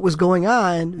tell what was going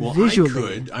on visually. I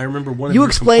could. I remember one of you your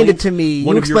explained it to me.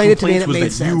 One you of your explained it to me, and it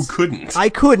complaints made was that sense. you couldn't. I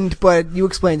couldn't, but you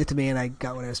explained it to me, and I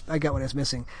got what I was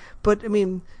missing. But I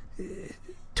mean,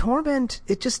 Torment.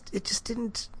 It just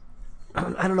didn't.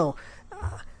 I don't know.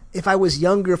 If I was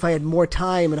younger, if I had more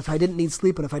time, and if I didn't need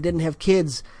sleep, and if I didn't have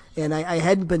kids, and I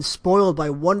hadn't been spoiled by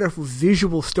wonderful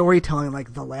visual storytelling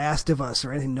like The Last of Us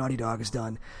or anything Naughty Dog has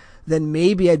done, then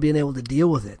maybe I'd been able to deal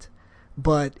with it.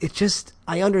 But it just,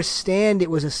 I understand it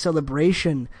was a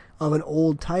celebration of an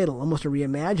old title, almost a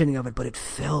reimagining of it, but it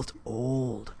felt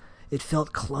old. It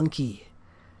felt clunky.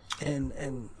 And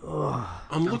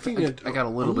I'm looking at. I got a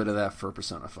little bit of that for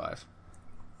Persona 5.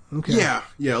 Okay.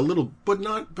 Yeah, a little, but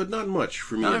not much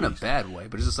for me. Not in a bad way,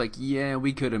 but it's just like, yeah,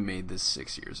 we could have made this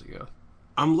 6 years ago.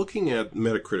 I'm looking at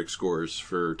Metacritic scores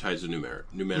for Tides of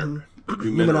Numenera.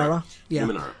 Yeah.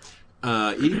 Numenera.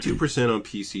 82% on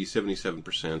PC,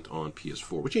 77% on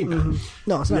PS4, which ain't bad.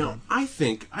 No, it's not bad. I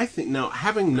think now,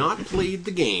 having not played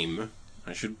the game,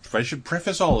 I should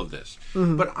preface all of this,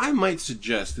 but I might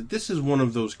suggest that this is one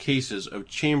of those cases of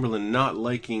Chamberlain not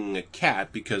liking a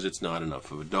cat because it's not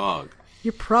enough of a dog.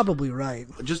 You're probably right.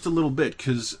 Just a little bit,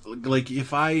 because like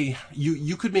if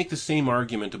you could make the same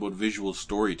argument about visual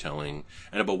storytelling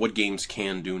and about what games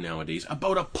can do nowadays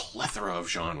about a plethora of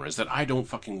genres that I don't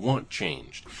fucking want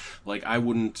changed. Like I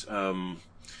wouldn't,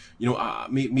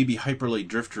 maybe Hyper Light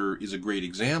Drifter is a great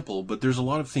example, but there's a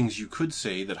lot of things you could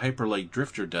say that Hyper Light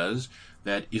Drifter does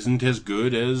that isn't as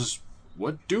good as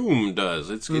what Doom does.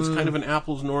 It's kind of an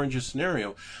apples and oranges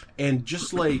scenario. And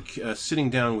just like sitting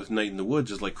down with Night in the Woods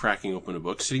is like cracking open a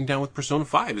book, sitting down with Persona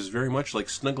 5 is very much like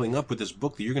snuggling up with this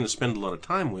book that you're going to spend a lot of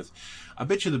time with. I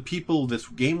bet you the people this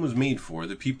game was made for,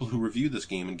 the people who reviewed this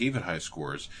game and gave it high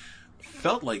scores,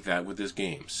 felt like that with this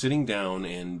game, sitting down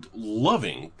and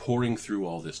loving pouring through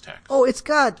all this text. Oh, it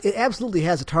absolutely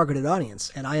has a targeted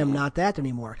audience, and I am not that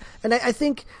anymore. And I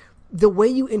think the way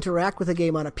you interact with a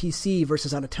game on a PC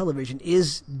versus on a television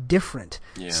is different.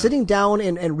 Yeah. Sitting down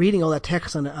and reading all that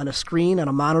text on a screen, on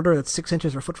a monitor that's 6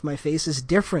 inches or a foot from my face is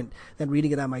different than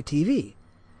reading it on my TV.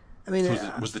 I mean,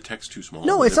 so was the text too small?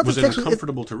 No, it's not. Was the it text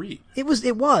uncomfortable to read? It was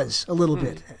a little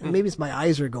bit. Maybe it's my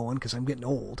eyes are going because I'm getting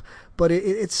old. But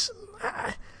it's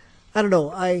I don't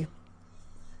know. I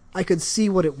could see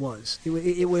what it was.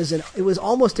 It was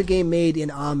almost a game made in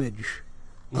homage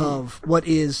of what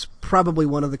is probably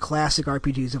one of the classic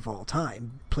RPGs of all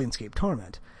time, Planescape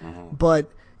Torment. But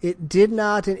it did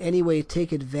not in any way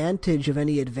take advantage of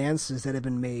any advances that have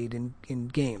been made in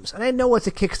games. And I know it's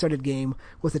a Kickstarted game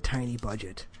with a tiny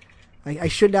budget. I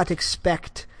should not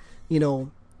expect,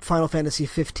 Final Fantasy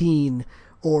 15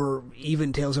 or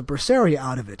even Tales of Berseria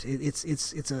out of it.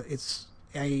 It's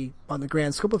on the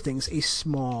grand scope of things, a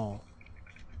small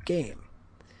game.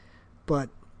 But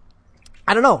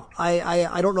I don't know.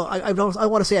 I don't know. I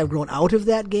want to say I've grown out of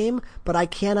that game, but I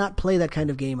cannot play that kind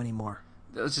of game anymore.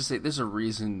 Let's just say there's a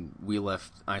reason we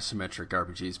left isometric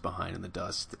RPGs behind in the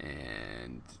dust,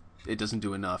 and it doesn't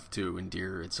do enough to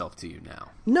endear itself to you now.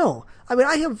 No. I mean,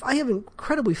 I have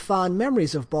incredibly fond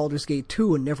memories of Baldur's Gate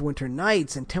 2 and Neverwinter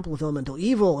Nights and Temple of Elemental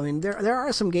Evil. I mean, there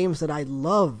are some games that I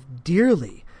love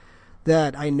dearly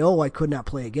that I know I could not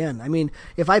play again. I mean,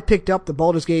 if I picked up the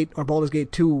Baldur's Gate or Baldur's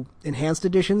Gate 2 enhanced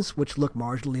editions, which look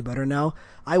marginally better now,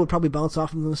 I would probably bounce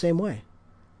off them the same way.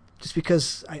 Just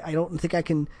because I don't think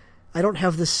I don't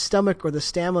have the stomach or the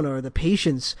stamina or the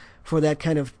patience for that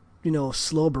kind of,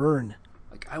 slow burn.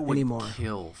 Like, I would anymore.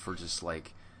 kill for just,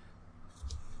 like,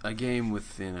 a game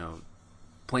with,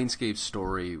 Planescape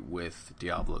story with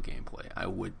Diablo gameplay. I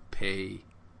would pay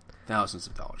thousands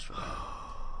of dollars for that.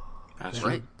 Bastion.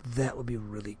 Right? That would be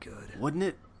really good. Wouldn't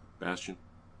it? Bastion.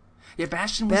 Yeah,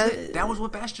 Bastion was it. That was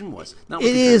what Bastion was. Not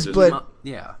it is, but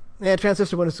yeah.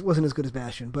 Transistor wasn't as good as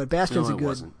Bastion, but Bastion's No, a it good.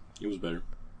 wasn't. It was better.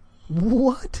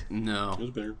 What? No. It was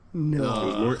better.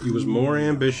 No. It was more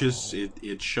ambitious.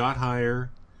 It shot higher.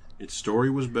 Its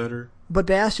story was better. But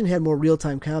Bastion had more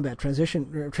real-time combat. Transistor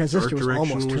was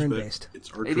almost turn-based.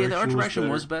 Its art The art direction direction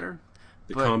was was better.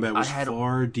 The but combat was I had-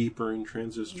 far deeper in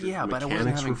Transistor. Yeah, the but I wasn't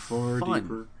mechanics having were far fun.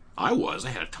 deeper. I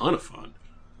had a ton of fun.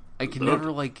 I could never,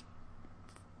 I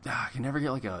could never get,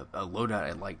 like, a loadout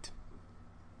I liked.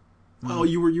 Well,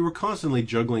 you were constantly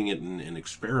juggling it and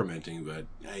experimenting, but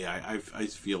I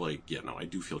feel like I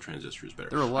do feel Transistor is better.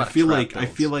 There are a lot I feel of like trap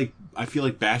I feel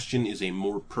like Bastion is a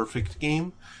more perfect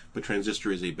game, but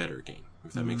Transistor is a better game.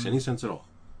 If that makes any sense at all.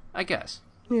 I guess.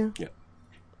 Yeah. Yeah.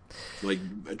 Like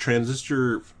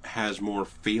Transistor has more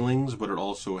failings, but it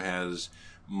also has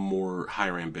more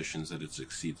higher ambitions that it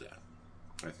succeeds at,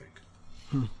 I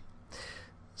think.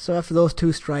 So after those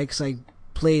 2 strikes, I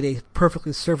played a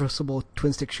perfectly serviceable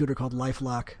twin-stick shooter called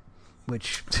LifeLock,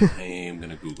 which... I am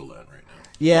going to Google that right now.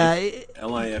 Yeah.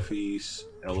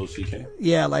 LifeLock?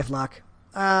 Yeah, LifeLock.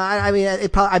 I mean,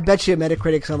 I bet you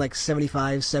Metacritic's on like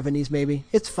 75, 70s maybe.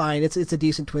 It's fine. It's a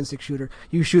decent twin-stick shooter.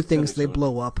 You shoot things, they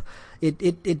blow up.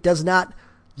 It does not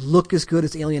look as good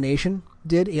as Alienation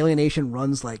did. Alienation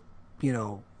runs like,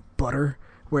 butter,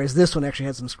 whereas this one actually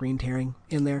had some screen tearing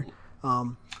in there. A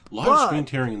lot of screen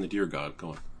tearing in the Dear God. Go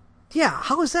on. Yeah,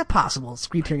 how is that possible?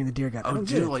 Screen tearing in the Dear God. Oh,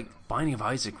 dude, like Binding of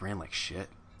Isaac ran like shit,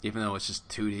 even though it's just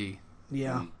 2D.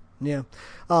 Yeah. Yeah.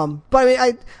 But I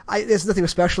mean, there's nothing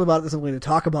special about it. There's nothing to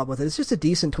talk about with it. It's just a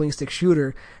decent twin stick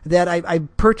shooter that I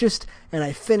purchased and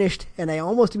I finished, and I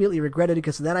almost immediately regretted it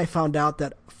because then I found out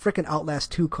that frickin'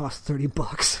 Outlast 2 cost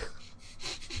 $30.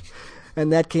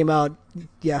 And that came out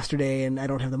yesterday, and I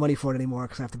don't have the money for it anymore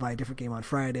because I have to buy a different game on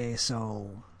Friday. So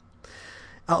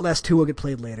Outlast 2 will get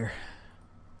played later.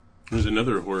 There's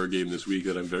another horror game this week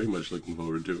that I'm very much looking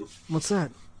forward to. What's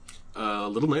that?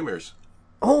 Little Nightmares.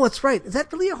 Oh, that's right. Is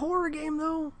that really a horror game,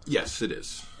 though? Yes, it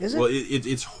is. Is it? Well,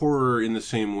 it's horror in the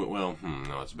same way. Well,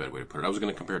 no, that's a bad way to put it. I was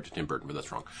going to compare it to Tim Burton, but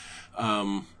that's wrong.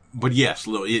 But yes,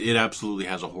 it absolutely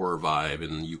has a horror vibe,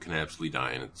 and you can absolutely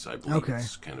die, and I believe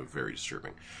it's kind of very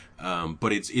disturbing.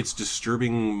 But it's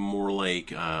disturbing more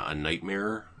like a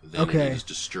nightmare than it is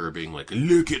disturbing. Like,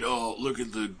 look at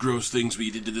the gross things we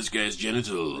did to this guy's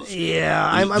genitals.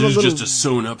 Yeah, there's just a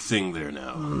sewn up thing there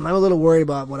now. I'm a little worried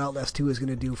about what Outlast 2 is going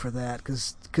to do for that,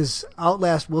 because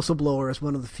Outlast Whistleblower is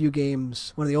one of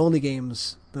the only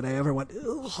games that I ever went.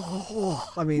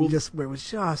 I mean, just where it was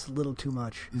just a little too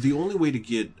much. The only way to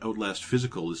get Outlast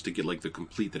physical is to get like the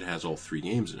complete that has all 3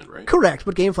 games in it, right? Correct,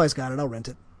 but GameFly's got it. I'll rent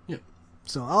it. Yeah.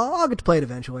 So I'll get to play it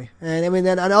eventually. And I mean,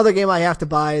 then another game I have to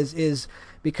buy is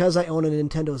because I own a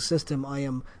Nintendo system, I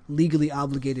am legally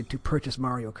obligated to purchase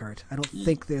Mario Kart. I don't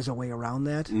think there's a way around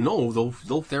that. No, they'll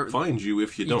find you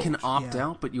if you don't. You can opt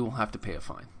out, but you will have to pay a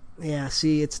fine. Yeah,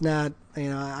 see, it's not.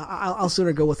 I'll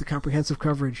sooner go with the comprehensive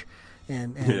coverage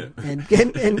and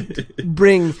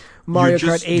bring Mario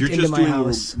Kart 8 into my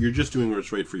house. You're just doing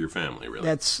what's right for your family, really.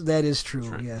 That is true.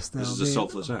 Right. Yes, this is a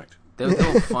selfless act.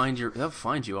 They'll find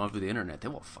you over the internet. They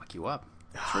will fuck you up.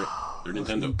 That's right. They're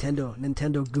Nintendo.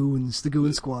 Nintendo goons, the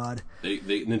Goon Squad.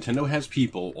 Nintendo has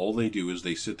people. All they do is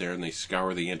they sit there and they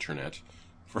scour the internet.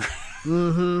 For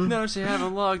Notice you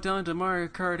haven't logged on to Mario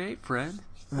Kart 8, friend.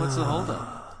 What's the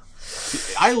holdup?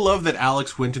 I love that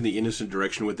Alex went in the innocent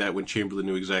direction with that when Chamberlain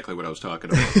knew exactly what I was talking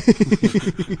about.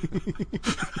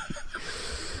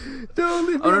 Don't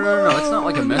leave me No. It's not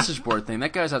like a message board thing.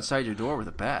 That guy's outside your door with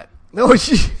a bat. No,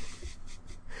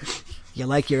 you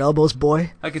like your elbows,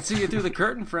 boy? I can see you through the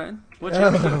curtain, friend. What you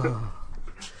up to?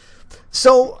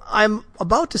 So I'm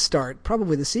about to start,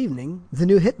 probably this evening, the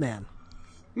new Hitman.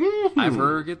 I've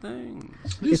heard good things.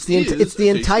 It's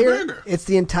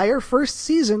the entire first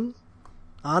season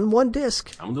on one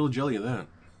disc. I'm a little jelly of that.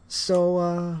 So,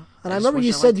 and I remember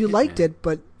you said you liked it,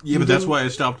 but that's why I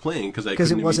stopped playing because I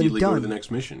couldn't immediately go to the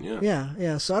next mission.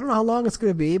 Yeah. So I don't know how long it's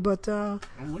going to be, but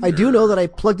I do know that I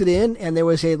plugged it in and there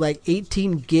was a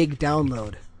 18 gig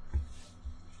download,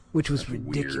 which was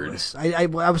ridiculous. I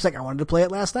was like, I wanted to play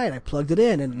it last night. I plugged it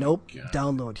in and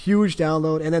download, huge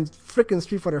download, and then frickin'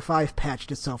 Street Fighter V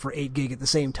patched itself for 8 gig at the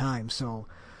same time. So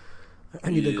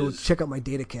I need to go check out my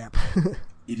data cap.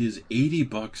 It is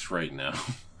 $80 right now.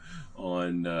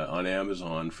 On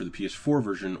Amazon for the PS4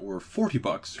 version, or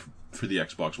 $40 for the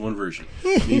Xbox One version.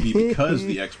 Maybe because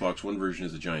the Xbox One version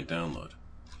is a giant download.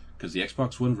 Because the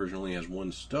Xbox One version only has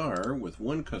 1 star with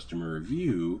 1 customer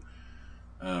review.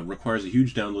 Requires a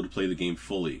huge download to play the game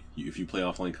fully. If you play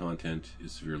offline content,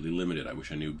 it's severely limited. I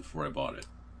wish I knew before I bought it.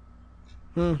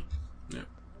 Yeah.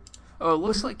 Oh, it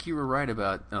looks like you were right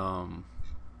about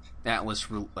Atlas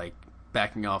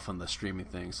backing off on the streaming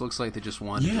things. Looks like they just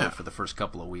wanted to do it for the first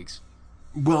couple of weeks.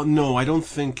 Well, no, I don't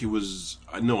think it was...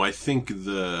 No, I think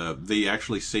they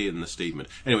actually say it in the statement.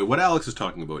 Anyway, what Alex is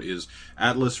talking about is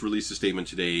Atlas released a statement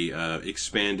today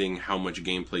expanding how much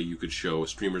gameplay you could show,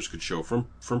 streamers could show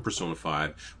from Persona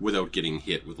 5 without getting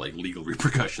hit with legal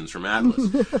repercussions from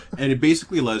Atlas. And it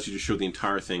basically allows you to show the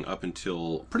entire thing up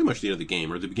until pretty much the end of the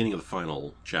game, or the beginning of the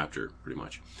final chapter, pretty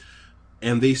much.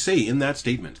 And they say in that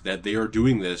statement that they are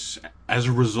doing this as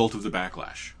a result of the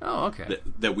backlash. Oh, okay.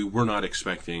 That we were not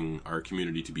expecting our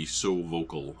community to be so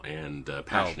vocal and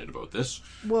passionate about this.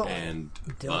 Well, and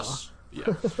duh. us.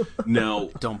 Yeah. Now,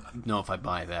 Don't know if I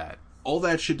buy that. all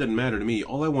that shit doesn't matter to me.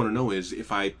 All I want to know is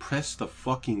if I press the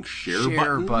fucking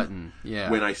share button, yeah.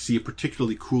 when I see a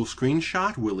particularly cool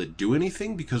screenshot, will it do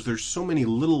anything? Because there's so many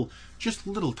little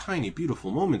tiny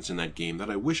beautiful moments in that game that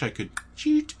I wish I could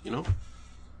cheat,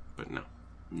 But no.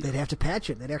 They'd have to patch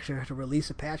it. They'd actually have to release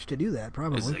a patch to do that,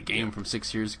 probably. This is a game from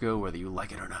 6 years ago, whether you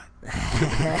like it or not.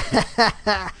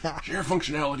 Share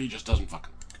functionality just doesn't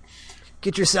fucking...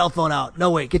 Get your cell phone out.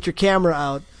 No, wait. Get your camera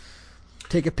out.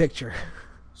 Take a picture.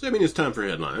 So, I mean, it's time for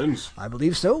headlines. I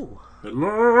believe so.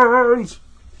 Headlines!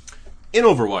 In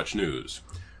Overwatch news,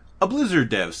 a Blizzard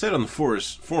dev said on the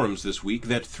forums this week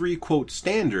that 3, quote,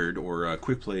 standard or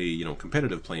quick play,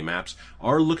 competitive play maps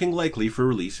are looking likely for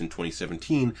release in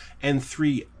 2017, and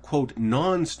 3, quote,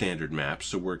 non-standard maps,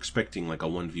 so we're expecting like a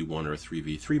 1v1 or a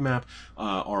 3v3 map,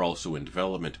 are also in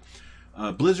development.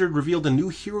 Blizzard revealed a new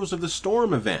Heroes of the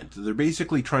Storm event. They're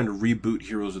basically trying to reboot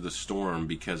Heroes of the Storm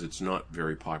because it's not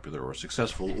very popular or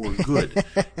successful or good,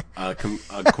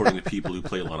 according to people who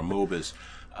play a lot of MOBAs.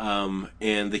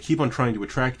 And they keep on trying to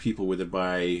attract people with it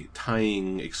by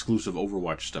tying exclusive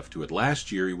Overwatch stuff to it.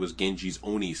 Last year, it was Genji's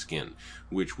Oni skin,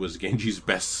 which was Genji's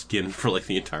best skin for like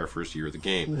the entire first year of the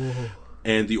game. Whoa.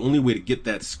 And the only way to get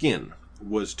that skin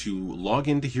was to log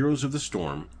into Heroes of the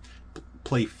Storm,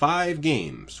 play 5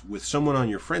 games with someone on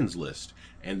your friends list,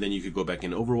 and then you could go back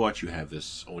in Overwatch. You have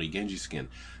this Oni Genji skin.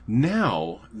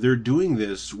 Now they're doing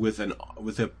this with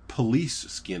a police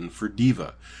skin for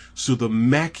D.Va. So the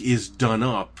mech is done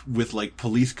up with like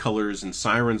police colors and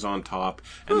sirens on top,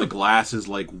 and the glass is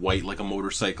like white like a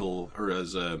motorcycle, or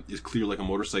is clear like a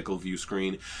motorcycle view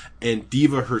screen. And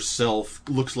D.Va herself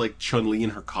looks like Chun-Li in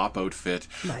her cop outfit.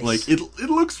 Nice. Like it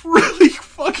looks really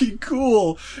fucking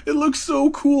cool. It looks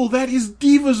so cool. That is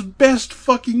D.Va's best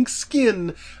fucking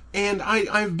skin. And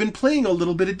I've been playing a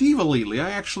little bit of D.Va lately.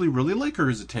 I actually really like her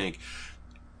as a tank.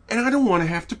 And I don't want to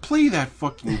have to play that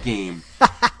fucking game.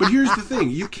 But here's the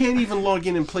thing. You can't even log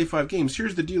in and play 5 games.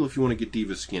 Here's the deal if you want to get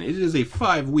D.Va's skin. It is a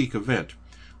 5-week event.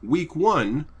 Week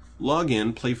 1, log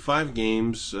in, play 5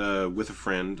 games with a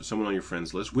friend, someone on your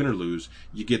friends list. Win or lose,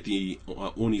 you get the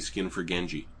Oni skin for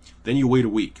Genji. Then you wait a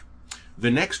week.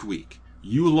 The next week,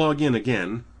 you log in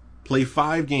again, play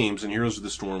 5 games in Heroes of the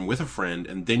Storm with a friend,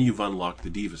 and then you've unlocked the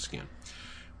D.Va skin.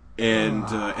 And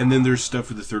then there's stuff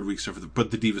for the 3rd week, but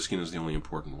the D.Va skin is the only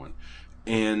important one.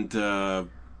 And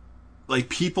like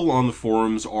people on the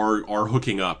forums are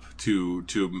hooking up to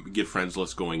get friends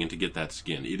lists going and to get that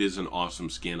skin. It is an awesome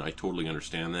skin. I totally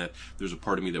understand that. There's a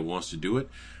part of me that wants to do it.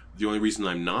 The only reason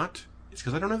I'm not is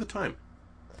because I don't have the time.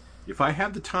 If I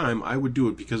had the time, I would do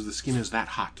it because the skin is that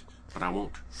hot. But I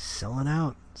won't. Selling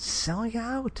out.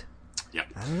 Yeah.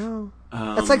 I don't know.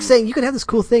 That's like saying you can have this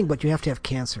cool thing, but you have to have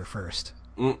cancer first.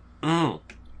 Well,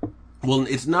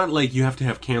 it's not like you have to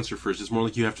have cancer first. It's more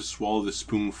like you have to swallow this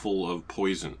spoonful of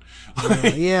poison.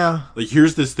 Yeah. Like,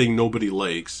 here's this thing nobody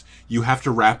likes. You have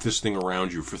to wrap this thing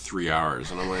around you for 3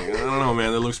 hours. And I'm like, I don't know,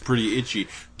 man. That looks pretty itchy.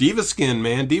 D.Va skin,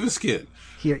 man. D.Va skin.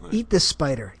 Here, eat this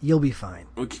spider. You'll be fine.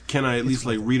 Can I at least,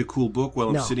 like, read a cool book while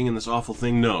I'm No. sitting in this awful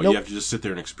thing? No. Nope. You have to just sit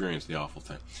there and experience the awful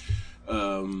thing.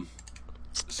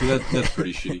 So that's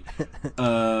pretty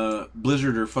shitty.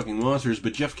 Blizzard are fucking monsters,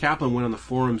 but Jeff Kaplan went on the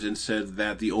forums and said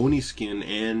that the Oni skin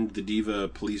and the D.Va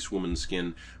policewoman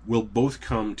skin will both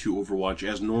come to Overwatch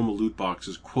as normal loot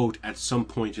boxes, quote, at some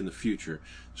point in the future.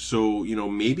 So,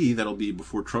 maybe that'll be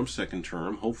before Trump's second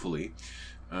term, hopefully.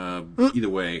 Either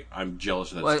way, I'm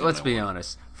jealous of that skin. Let's be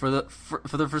honest. For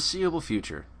the foreseeable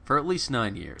future, for at least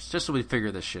 9 years, just so we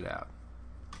figure this shit out.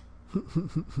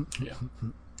 Yeah.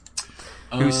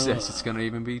 Who says it's going to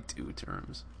even be 2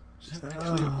 terms? Just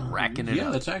racking it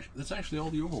up. That's actually all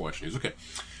the Overwatch news. Okay.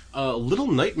 Little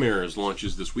Nightmares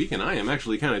launches this week, and I am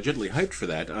actually kind of gently hyped for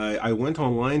that. I went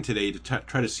online today to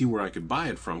try to see where I could buy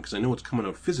it from, because I know it's coming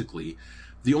out physically.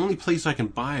 The only place I can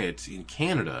buy it in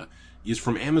Canada is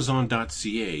from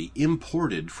Amazon.ca,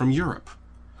 imported from Europe.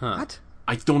 Huh. What?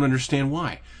 I don't understand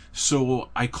why. So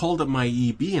I called up my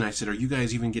EB, and I said, are you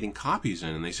guys even getting copies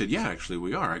in? And they said, yeah, actually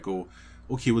we are. I go,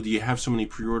 okay, well, do you have so many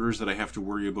pre-orders that I have to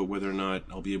worry about whether or not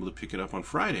I'll be able to pick it up on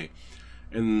Friday?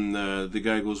 And the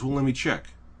guy goes, well, let me check.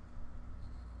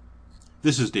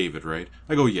 This is David, right?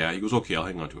 I go, yeah. He goes, okay, I'll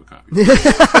hang on to a copy.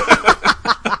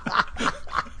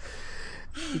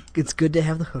 It's good to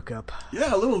have the hookup.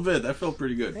 Yeah, a little bit. That felt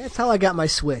pretty good. That's how I got my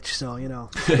Switch, so,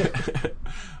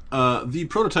 The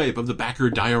prototype of the backer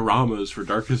dioramas for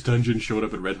Darkest Dungeon showed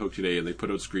up at Red Hook today, and they put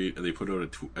out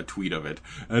a tweet of it,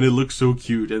 and it looks so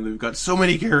cute, and they've got so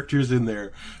many characters in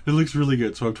there. It looks really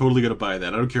good, so I'm totally gonna buy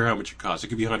that. I don't care how much it costs. It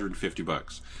could be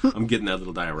 $150. I'm getting that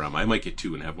little diorama. I might get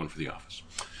 2 and have one for the office.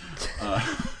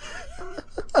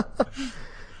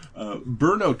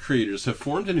 Burnout creators have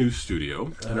formed a new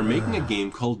studio and are making a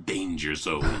game called Danger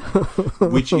Zone,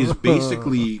 which is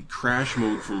basically Crash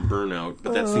mode from Burnout,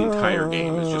 but that's the entire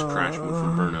game. It's just Crash mode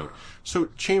from Burnout. So,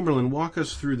 Chamberlain, walk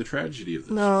us through the tragedy of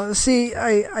this. No, see,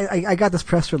 I got this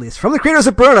press release from the creators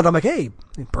of Burnout. I'm like, hey,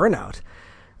 Burnout.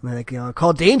 And like,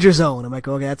 called Danger Zone. I'm like,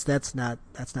 okay, that's not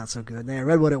so good. And then I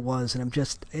read what it was, and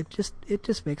it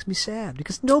just makes me sad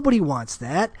because nobody wants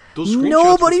that. Those screenshots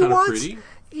Nobody were kinda wants. pretty.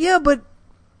 Yeah, but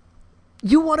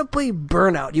you want to play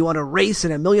Burnout. You want to race at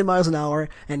 1,000,000 miles an hour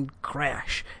and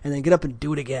crash, and then get up and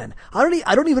do it again.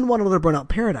 I don't even want another Burnout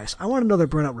Paradise. I want another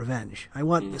Burnout Revenge. I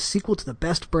want the sequel to the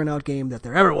best Burnout game that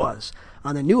there ever was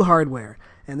on the new hardware,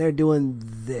 and they're doing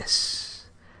this.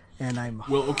 And I'm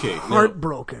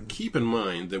heartbroken. Now, keep in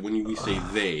mind that when we say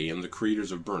they and the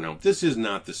creators of Burnout, this is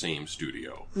not the same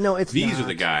studio. No, it's These not. are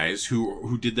the guys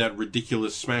who did that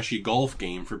ridiculous smashy golf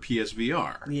game for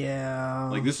PSVR. Yeah.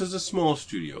 Like, this is a small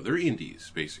studio. They're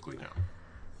indies, basically, now.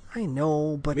 I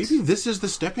know, but Maybe this is the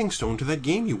stepping stone to that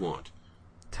game you want.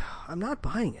 I'm not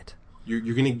buying it.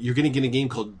 You're gonna get a game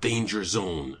called Danger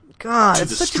Zone. God, To it's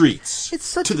the such streets. It's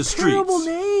such To a the terrible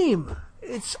streets. name.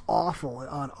 It's awful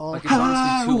on all. Like, it's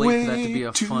honestly too late for that to be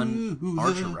a fun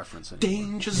Archer reference anymore.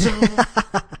 Danger Zone.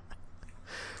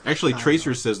 Actually,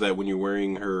 Tracer says that when you're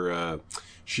wearing her,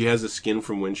 she has a skin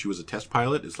from when she was a test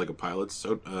pilot. It's like a pilot's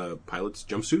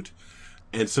jumpsuit.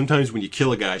 And sometimes when you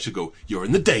kill a guy, she'll go, "You're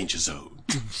in the danger zone."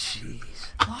 Jeez.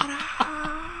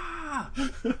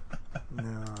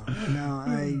 No.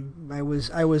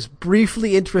 I was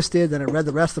briefly interested, then I read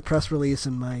the rest of the press release,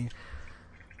 and I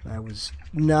was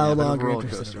no longer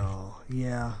interested at all.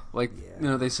 Yeah. Like,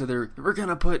 they said we're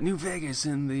gonna put New Vegas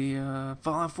in the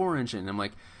Fallout 4 engine. I'm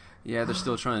like, yeah, they're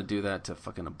still trying to do that to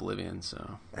fucking Oblivion,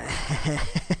 so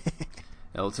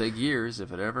it'll take years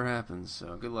if it ever happens.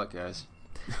 So good luck, guys.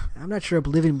 I'm not sure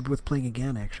Oblivion would be worth playing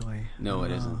again, actually. No,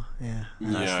 it isn't. Yeah.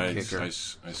 I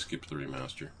skipped the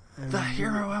remaster. The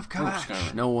hero of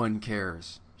Kalash. No one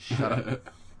cares. Shut up.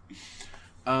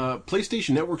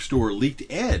 PlayStation Network Store leaked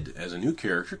Ed as a new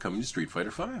character coming to Street Fighter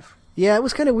V. Yeah, it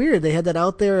was kind of weird. They had that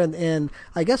out there, and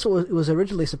I guess it was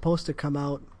originally supposed to come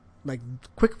out like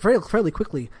fairly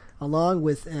quickly, along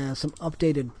with some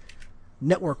updated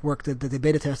network work that they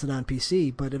beta tested on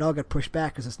PC, but it all got pushed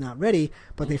back because it's not ready.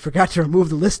 But they forgot to remove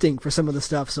the listing for some of the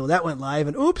stuff, so that went live,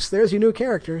 and oops, there's your new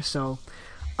character. So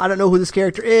I don't know who this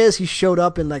character is. He showed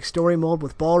up in like story mode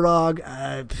with Balrog.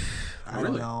 I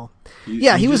don't know.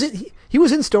 He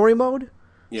was in story mode.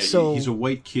 Yeah, so, he's a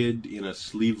white kid in a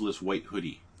sleeveless white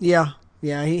hoodie. Yeah.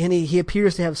 He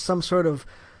appears to have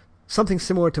something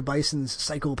similar to Bison's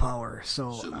psycho power.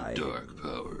 So Dark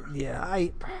power. Yeah,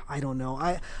 I don't know.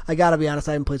 I gotta be honest,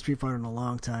 I haven't played Street Fighter in a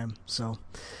long time. So,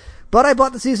 but I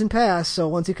bought the season pass, so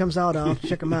once he comes out, I'll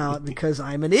check him out because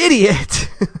I'm an idiot.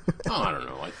 I don't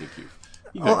know. I think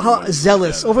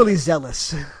overly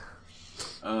zealous.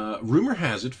 Rumor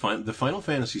has it the Final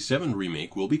Fantasy VII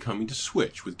remake will be coming to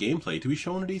Switch with gameplay to be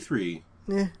shown at E3.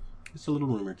 Yeah. It's a little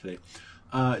rumor today.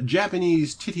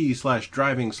 Japanese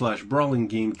titty/driving/brawling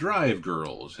game Drive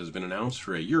Girls has been announced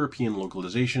for a European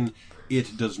localization.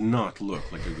 It does not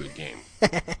look like a good game.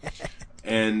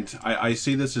 And I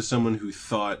say this as someone who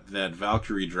thought that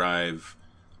Valkyrie Drive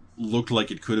looked like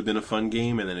it could have been a fun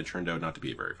game, and then it turned out not to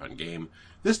be a very fun game.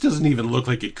 This doesn't even look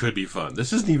like it could be fun.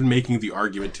 This isn't even making the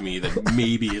argument to me that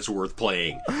maybe it's worth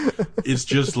playing. It's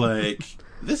just like,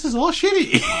 this is all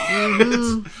shitty.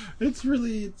 Mm-hmm. It's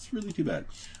really too bad.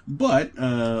 But,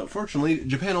 fortunately,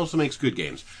 Japan also makes good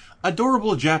games.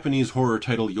 Adorable Japanese horror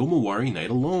title Yomawari Night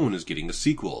Alone is getting a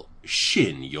sequel.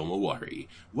 Shin Yomawari.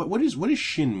 What does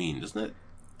Shin mean? Doesn't that...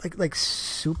 Like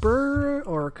super?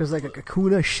 Or, because like a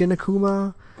Kakuna,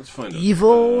 Shinakuma? Let's find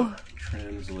evil? out.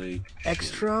 Translate.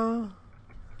 Extra?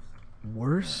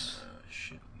 Worse?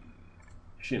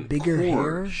 Shin. Bigger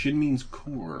core. hair? Shin means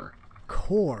core.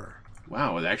 Core.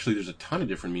 Wow, actually there's a ton of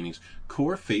different meanings.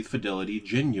 Core, faith, fidelity,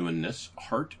 genuineness,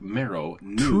 heart, marrow,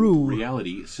 new, True.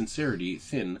 reality, sincerity,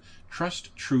 thin,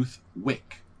 trust, truth,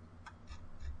 wick.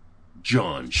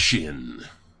 John Shin.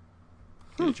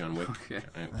 Get it, John Wick? Okay.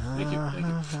 Thank you.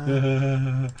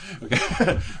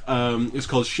 Okay. It's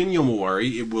called Shin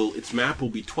Yomawari. Its map will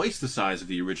be twice the size of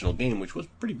the original game, which was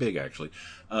pretty big, actually.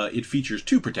 It features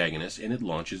 2 protagonists, and it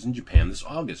launches in Japan this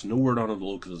August. No word on the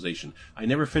localization. I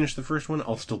never finished the first one.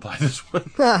 I'll still buy this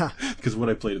one. Because when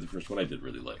I played the first one, I did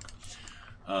really like.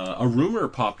 A rumor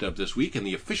popped up this week in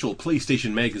the official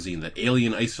PlayStation magazine that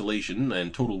Alien Isolation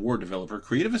and Total War developer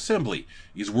Creative Assembly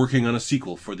is working on a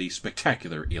sequel for the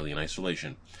spectacular Alien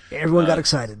Isolation. Everyone got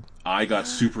excited. I got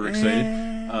super excited.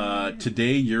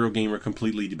 Today, Eurogamer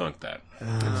completely debunked that.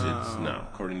 It's no.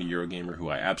 According to Eurogamer, who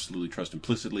I absolutely trust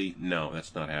implicitly, no,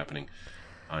 that's not happening.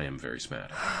 I am very mad.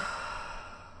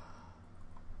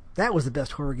 That was the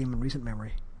best horror game in recent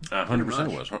memory.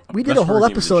 100% was. We did a whole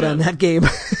episode on that game.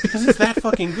 Because it's that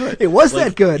fucking good. It was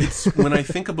that good. When I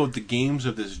think about the games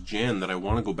of this gen that I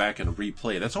want to go back and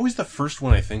replay, that's always the first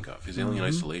one I think of, is Alien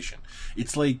Isolation.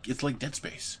 It's like Dead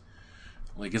Space.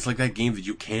 It's like that game that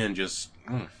you can just...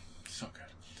 so good.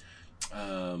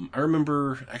 I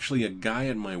remember, actually, a guy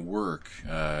at my work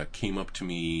came up to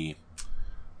me...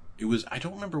 I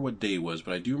don't remember what day it was,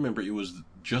 but I do remember it was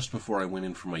just before I went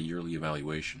in for my yearly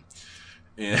evaluation.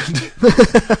 And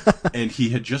and he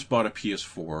had just bought a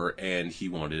PS4, and he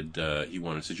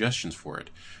wanted suggestions for it.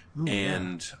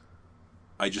 And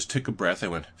I just took a breath. I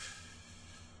went,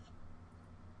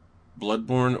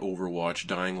 Bloodborne, Overwatch,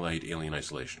 Dying Light, Alien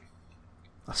Isolation.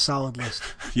 A solid list.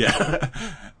 Yeah.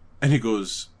 And he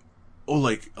goes,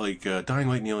 Dying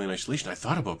Light and Alien Isolation, I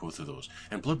thought about both of those.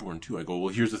 And Bloodborne, too. I go,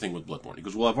 well, here's the thing with Bloodborne. He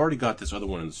goes, well, I've already got this other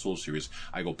one in the Soul series.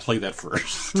 I go, play that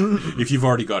first. If you've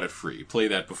already got it free. Play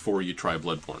that before you try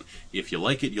Bloodborne. If you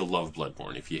like it, you'll love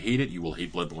Bloodborne. If you hate it, you will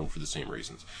hate Bloodborne for the same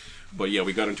reasons. But yeah,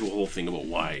 we got into a whole thing about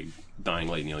why Dying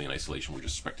Light and Alien Isolation were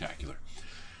just spectacular.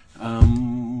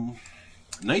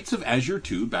 Knights of Azure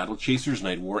 2, Battle Chasers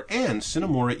Night War, and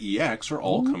Cinemora EX are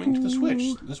all coming to the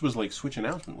Switch. This was like Switch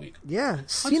announcement week. Yeah,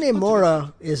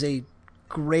 Cinemora is a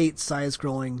great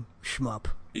side-scrolling shmup.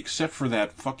 Except for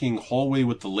that fucking hallway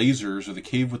with the lasers, or the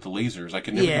cave with the lasers. I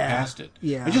could never get past it.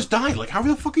 Yeah. I just died. How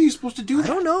the fuck are you supposed to do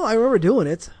that? I don't know. I remember doing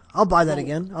it. I'll buy that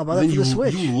again. I'll buy that for the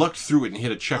Switch. You lucked through it and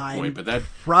hit a checkpoint, but that...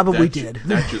 Probably did.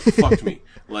 That just fucked me.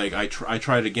 I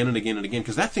tried again and again and again,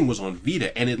 because that thing was on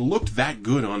Vita, and it looked that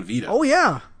good on Vita. Oh,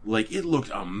 yeah. It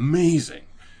looked amazing.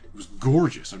 It was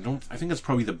gorgeous. I think that's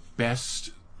probably the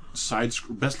best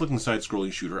looking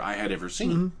side-scrolling shooter I had ever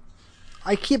seen. Mm-hmm.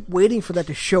 I keep waiting for that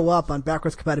to show up on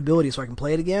backwards compatibility so I can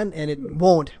play it again, and it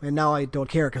won't. And now I don't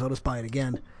care because I'll just buy it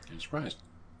again. I'm surprised.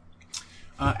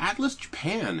 Atlas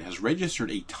Japan has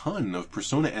registered a ton of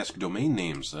Persona-esque domain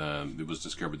names. It was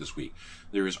discovered this week.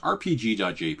 There is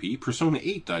RPG.jp,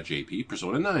 Persona8.jp,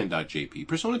 Persona9.jp,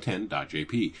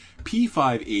 Persona10.jp,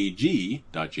 P5AG.jp,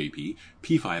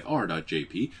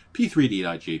 P5R.jp,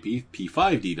 P3D.jp,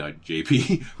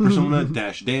 P5D.jp,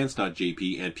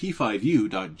 Persona-dance.jp, and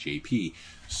P5U.jp.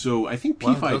 So I think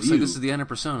P5U... Well, looks like this is the end of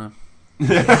Persona.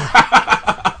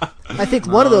 I think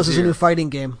one of those is a new fighting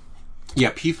game.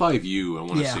 Yeah, P5U, I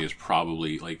want to say, is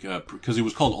probably, because it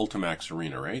was called Ultimax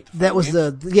Arena, right? That was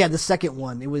the second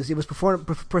one. It was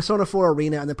Persona 4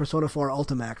 Arena, and then Persona 4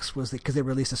 Ultimax was because they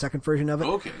released a second version of it.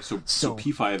 Okay, so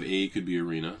P5A could be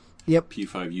Arena. Yep.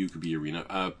 P5U could be Arena.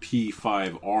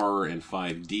 P5R and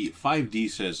 5D. 5D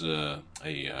says a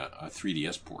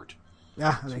 3DS port.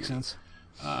 Yeah, that makes sense.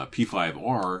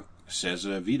 P5R says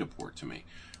a Vita port to me.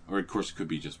 Or, of course, it could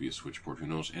just be a Switch port. Who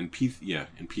knows? And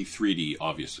P3D,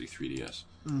 obviously 3DS.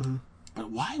 Mm-hmm. But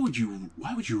why would you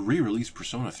re-release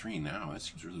Persona 3 now? That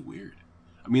seems really weird.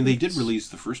 I mean, they did release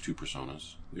the first 2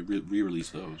 Personas. They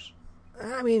re-released those.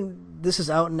 I mean, this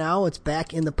is out now. It's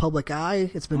back in the public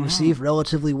eye. It's been received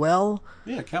relatively well.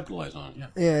 Yeah, capitalize on it. Yeah.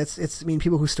 Yeah, it's. I mean,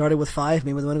 people who started with 5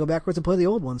 maybe they want to go backwards and play the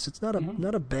old ones. It's not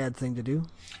a bad thing to do.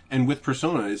 And with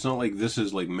Persona, it's not like this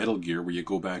is like Metal Gear where you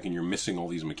go back and you're missing all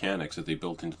these mechanics that they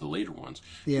built into the later ones.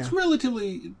 Yeah. It's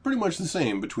relatively pretty much the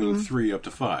same between 3 up to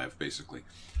 5, basically.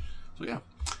 So yeah.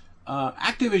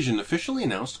 Activision officially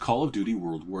announced Call of Duty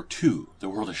World War II. The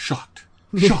world is shocked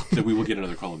that we will get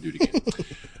another Call of Duty game.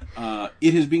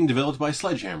 It is being developed by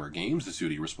Sledgehammer Games, the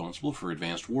studio responsible for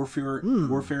Advanced Warfare,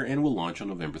 and will launch on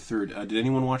November 3rd. Did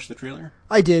anyone watch the trailer?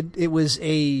 I did. It was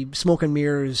a smoke and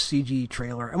mirrors CG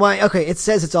trailer. Well, okay, it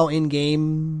says it's all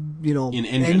in-game, in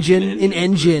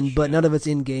engine, but none of it's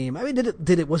in-game. I mean,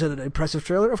 was it an impressive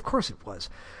trailer? Of course it was.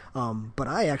 But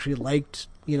I actually liked,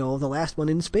 the last one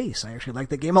in space. I actually liked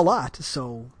that game a lot,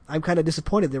 so I'm kind of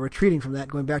disappointed they're retreating from that,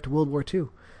 going back to World War II.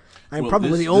 I'm Well,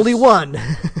 probably the only one.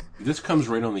 This comes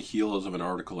right on the heels of an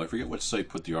article. I forget what site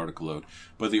put the article out,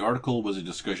 but the article was a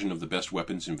discussion of the best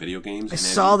weapons in video games. I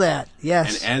saw that,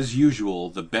 yes. And as usual,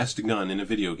 the best gun in a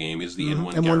video game is the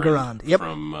N1 M1 Garand. Yep.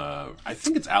 From, I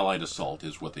think it's Allied Assault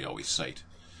is what they always cite.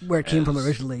 Where it came from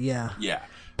originally, yeah. Yeah.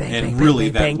 Bang, and bang,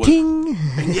 really, bang, that bang, was,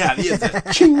 ting! yeah,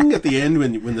 that ching at the end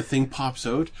when the thing pops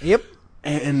out. Yep.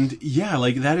 And yeah,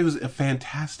 like that was a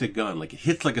fantastic gun. Like it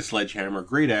hits like a sledgehammer,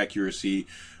 great accuracy.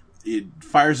 It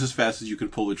fires as fast as you can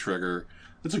pull the trigger.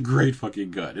 It's a great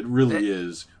fucking gun. It really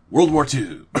is. World War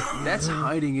II. That's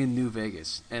hiding in New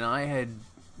Vegas, and I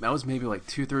was maybe like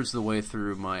 2/3 of the way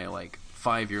through my like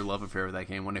 5-year love affair with that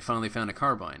game when I finally found a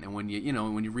carbine. And when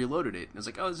you reloaded it, it's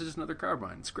like, oh, this is just another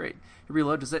carbine. It's great. You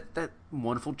reload, does that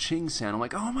wonderful ching sound? I'm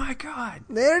like, oh my god,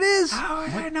 There it is. how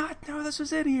did I not know this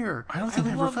was in here? I don't think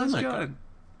I ever love found this that gun. gun.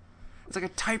 It's like a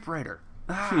typewriter.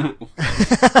 Ah.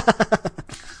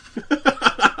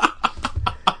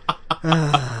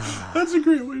 That's a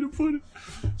great way to put it.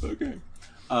 Okay.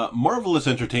 Marvelous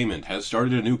Entertainment has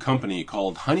started a new company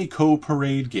called Honeyco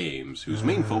Parade Games, whose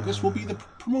main focus will be the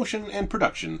promotion and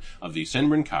production of the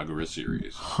Senran Kagura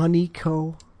series.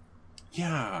 Honeyco.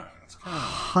 Yeah, it's kind of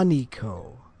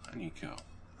Honeyco. Honeyco.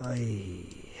 Aye.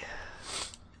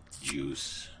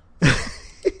 Juice.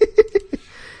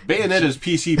 Bayonetta's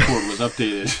PC port was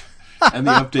updated, and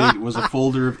the update was a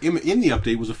folder of... In the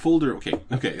update was a folder...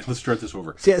 Okay, let's start this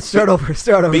over. Yeah, start over.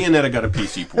 Bayonetta got a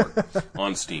PC port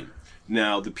on Steam.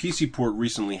 Now, the PC port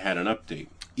recently had an update.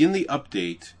 In the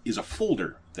update is a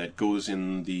folder that goes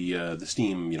in the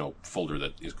Steam, folder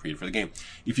that is created for the game.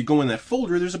 If you go in that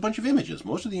folder, there's a bunch of images.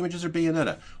 Most of the images are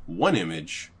Bayonetta. One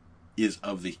image is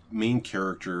of the main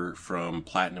character from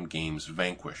Platinum Games,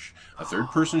 Vanquish, a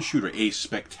third-person shooter, a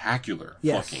spectacular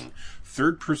fucking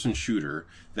third-person shooter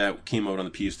that came out on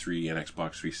the PS3 and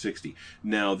Xbox 360.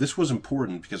 Now, this was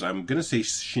important because I'm going to say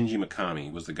Shinji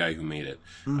Mikami was the guy who made it.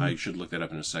 I should look that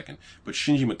up in a second. But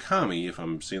Shinji Mikami, if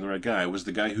I'm saying the right guy, was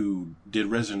the guy who did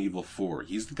Resident Evil 4.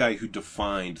 He's the guy who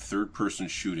defined third-person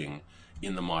shooting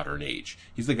in the modern age.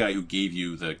 He's the guy who gave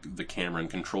you the camera and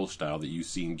control style that you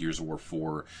see in Gears of War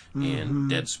 4 and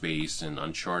Dead Space and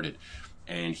Uncharted.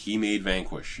 And he made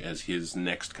Vanquish as his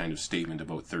next kind of statement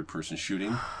about third-person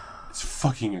shooting. It's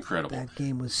fucking incredible. That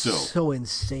game was so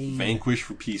insane. Vanquish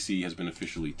for PC has been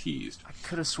officially teased. I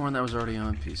could have sworn that was already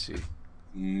on PC.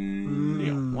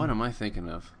 Yeah. What am I thinking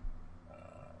of?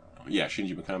 Yeah,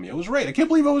 Shinji Mikami. I was right. I can't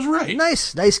believe I was right.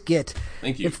 Nice get.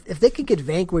 Thank you. If they could get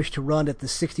Vanquish to run at the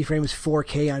 60 frames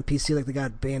 4K on PC like they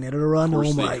got Bayonetta to run, Of course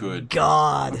oh my they could.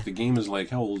 god. The game is like,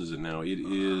 how old is it now? It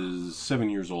is 7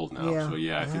 years old now. Yeah. So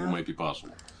yeah, I think it might be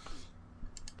possible.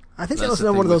 I think that That's was the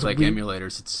another thing one of those with, like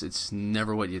emulators. It's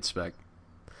never what you expect.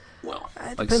 Well,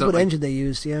 It like depends what engine they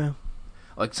used, yeah.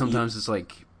 Like sometimes it's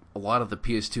like a lot of the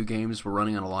PS2 games were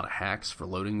running on a lot of hacks for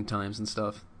loading times and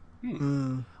stuff.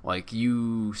 Like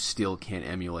you still can't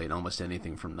emulate almost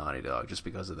anything from Naughty Dog just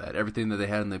because of that. Everything that they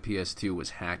had in the PS2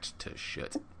 was hacked to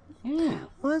shit. Well,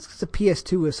 that's because the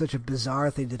PS2 was such a bizarre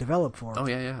thing to develop for. Oh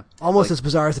yeah. Almost as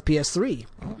bizarre as the PS3.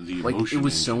 the Like emotion it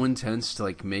was engine. so intense to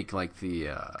like make like the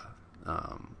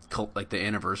like the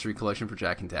anniversary collection for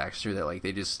Jak and Daxter that like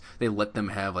they let them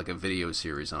have like a video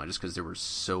series on it just because they were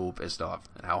so pissed off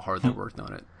at how hard they worked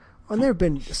on it. And there have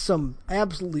been some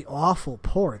absolutely awful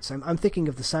ports. I'm thinking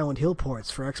of the Silent Hill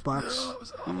ports for Xbox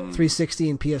 360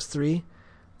 and PS3.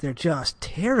 They're just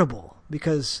terrible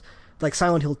because, like,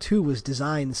 Silent Hill 2 was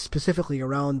designed specifically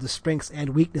around the strengths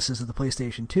and weaknesses of the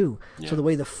PlayStation 2. Yeah. So the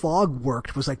way the fog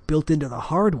worked was, like, built into the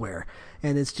hardware.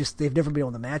 And it's just, they've never been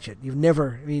able to match it.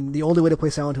 The only way to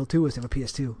play Silent Hill 2 is to have a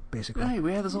PS2, basically. Hey,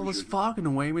 we had all this fog in the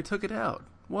way and we took it out.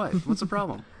 What? What's the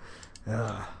problem?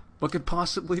 What could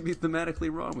possibly be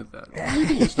thematically wrong with that?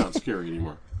 It's not scary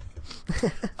anymore.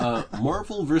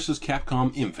 Marvel vs.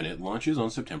 Capcom Infinite launches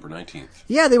on September 19th.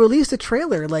 Yeah, they released a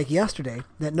trailer, like, yesterday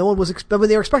that no one was they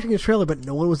were expecting a trailer, but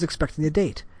no one was expecting a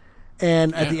date.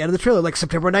 And at the end of the trailer, like,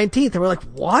 September 19th, and we're like,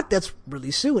 what? That's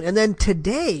really soon. And then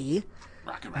today,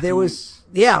 there was...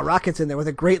 Yeah, Rocket's in there with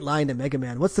a great line to Mega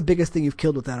Man. What's the biggest thing you've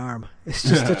killed with that arm? It's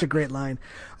just such a great line.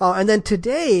 And then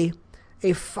today...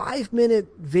 a 5-minute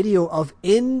video of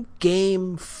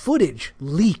in-game footage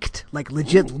leaked, like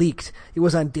legit leaked. It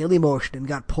was on Dailymotion and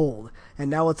got pulled, and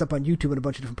now it's up on YouTube and a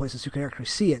bunch of different places so you can actually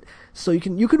see it. So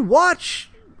you can watch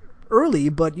early,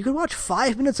 but you can watch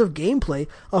 5 minutes of gameplay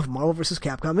of Marvel vs.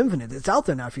 Capcom Infinite. It's out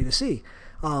there now for you to see.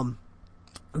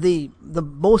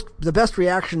 The best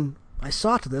reaction I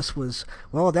saw to this was,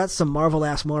 well, that's some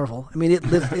Marvel-ass Marvel. I mean, it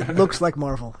looks like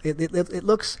Marvel. It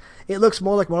looks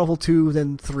more like Marvel 2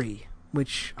 than 3.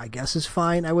 Which I guess is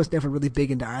fine. I was never really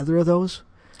big into either of those.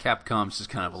 Capcom's just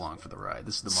kind of along for the ride.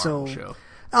 This is the Marvel show.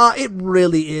 It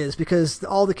really is, because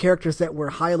all the characters that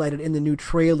were highlighted in the new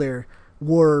trailer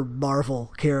were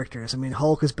Marvel characters. I mean,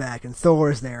 Hulk is back, and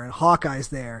Thor is there, and Hawkeye's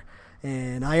there,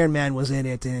 and Iron Man was in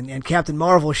it, and Captain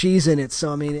Marvel, she's in it.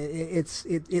 So I mean,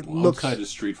 it looks. Outside of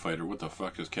Street Fighter, what the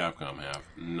fuck does Capcom have?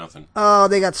 Nothing.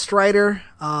 They got Strider.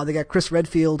 They got Chris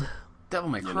Redfield. Devil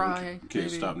May Cry. Okay, maybe.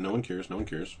 Stop. No one cares.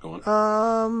 Go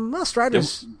on. Well,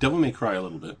 Strider's. Devil May Cry a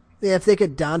little bit. Yeah, if they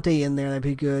get Dante in there, that'd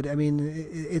be good. I mean,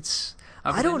 it's.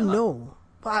 I don't know.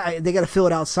 They got to fill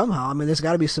it out somehow. I mean, there's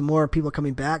got to be some more people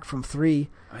coming back from 3.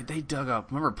 They dug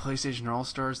up. Remember PlayStation All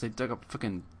Stars? They dug up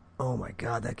fucking. Oh my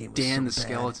god, that game was Dan so the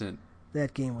bad. Skeleton.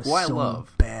 That game was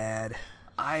bad.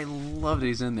 I love that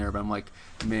he's in there, but I'm like,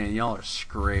 man, y'all are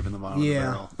scraping the bottom of the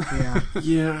barrel.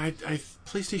 Yeah,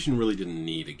 PlayStation really didn't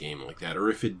need a game like that. Or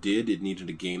if it did, it needed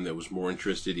a game that was more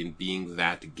interested in being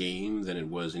that game than it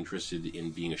was interested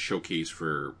in being a showcase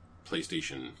for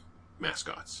PlayStation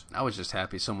mascots. I was just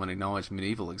happy someone acknowledged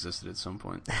Medieval existed at some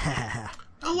point. A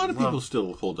lot of people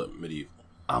still hold up Medieval.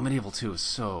 Oh, Medieval 2 is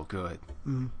so good.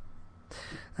 Mm.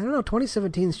 I don't know,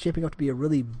 2017 is shaping up to be a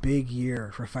really big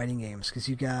year for fighting games, because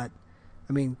you got,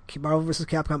 I mean, Marvel vs.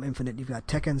 Capcom Infinite, you've got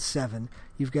Tekken 7,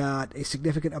 you've got a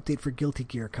significant update for Guilty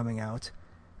Gear coming out.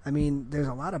 I mean, there's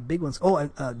a lot of big ones. Oh,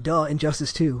 and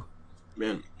Injustice 2.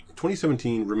 Man,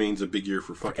 2017 remains a big year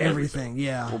for fucking everything.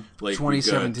 Yeah. Well, like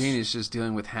 2017 is just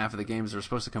dealing with half of the games that were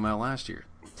supposed to come out last year.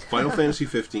 Final Fantasy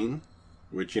 15,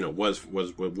 which, you know, was what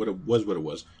it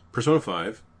was. Persona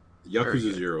 5,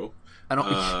 Yakuza 0. I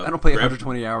don't play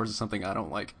 120 hours of something I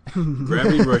don't like.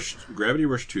 Gravity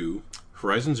Rush 2,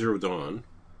 Horizon Zero Dawn.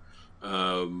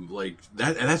 Like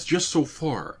that, and that's just so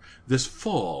far. This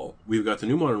fall, we've got the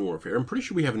new Modern Warfare. I'm pretty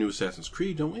sure we have a new Assassin's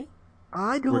Creed, don't we?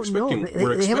 I don't know.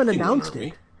 They haven't announced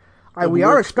it. We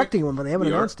are expecting one, but they haven't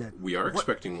announced it. We are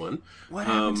expecting one. What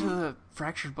happened to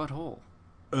Fractured Butthole?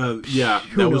 Yeah,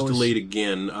 that was delayed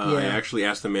again. I actually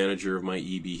asked the manager of my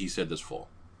EB. He said this fall.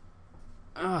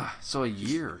 So a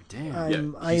year.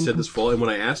 Damn. He said this fall, and when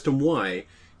I asked him why,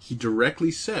 he directly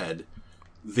said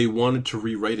they wanted to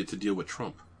rewrite it to deal with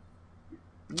Trump.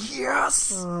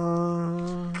 Yes.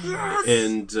 Yes.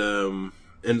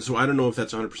 And so I don't know if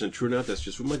that's 100% true or not. That's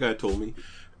just what my guy told me.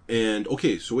 And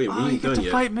okay, so wait, we ain't done yet.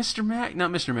 To fight Mr. Not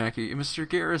Mr. Mackey, Mr.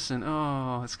 Garrison.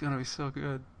 Oh, it's gonna be so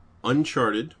good.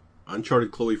 Uncharted,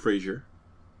 Chloe Frazier,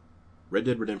 Red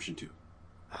Dead Redemption 2.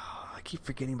 Oh, I keep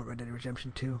forgetting about Red Dead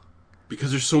Redemption 2.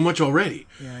 Because there's so much already.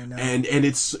 Yeah, I know. And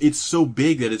it's so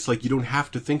big that it's like you don't have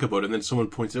to think about it. And then someone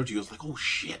points it out to you, goes like, oh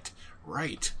shit,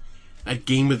 right. That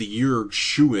Game of the Year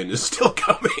shoo-in is still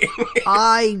coming.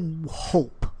 I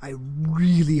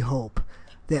really hope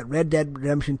that Red Dead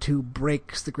Redemption 2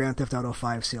 breaks the Grand Theft Auto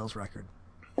 5 sales record.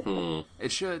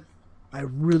 It should. I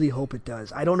really hope it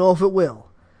does. I don't know if it will.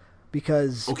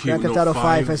 Because Grand Theft Auto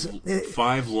 5 has...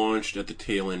 5 launched at the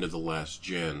tail end of the last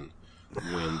gen,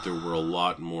 when there were a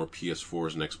lot more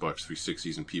PS4s and Xbox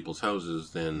 360s in people's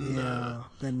houses than now.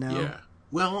 Yeah.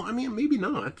 Well, I mean, maybe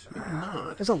not.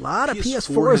 There's a lot of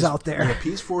PS4s out there. Yeah,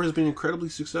 PS4 has been incredibly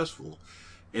successful,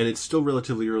 and it's still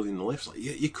relatively early in the life cycle.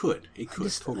 Yeah, it could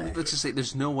totally. Let's just say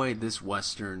there's no way this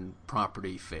Western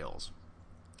property fails,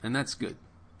 and that's good.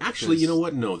 Actually, you know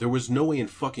what? No, there was no way in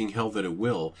fucking hell that it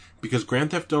will, because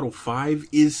Grand Theft Auto 5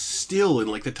 is still in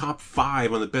like the top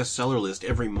 5 on the bestseller list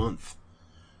every month.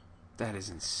 That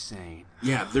is insane.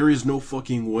 Yeah, there is no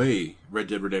fucking way Red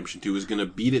Dead Redemption 2 is going to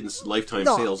beat it in lifetime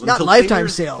sales. Not lifetime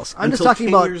sales. I'm just talking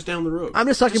about 10 years down the road. I'm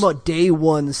just talking about day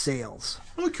one sales.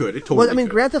 Oh, it could. It totally could.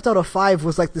 Grand Theft Auto 5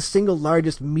 was like the single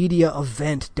largest media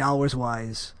event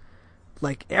dollars-wise,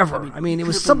 like ever. I mean, it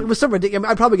was some ridiculous.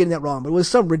 I'm probably getting that wrong, but it was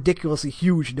some ridiculously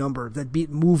huge number that beat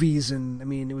movies, and I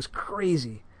mean, it was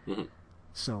crazy. Mm-hmm.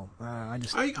 So I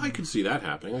could see that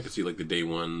happening. I could see like the day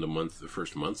one, the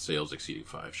first month sales exceeding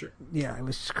 5. Sure. Yeah, it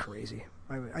was just crazy.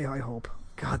 I hope.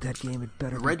 God, that game had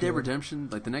better. Red Dead Redemption,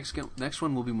 like the next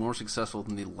one will be more successful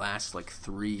than the last like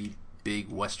 3 big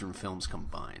Western films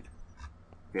combined.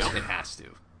 Yeah, it has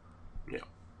to. Yeah.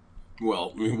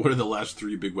 Well, I mean, what are the last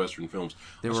 3 big Western films?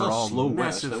 They were all Slow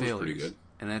massive West. That failures, was pretty good.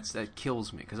 and that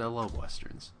kills me because I love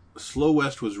Westerns. Slow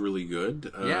West was really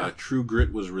good. Yeah. True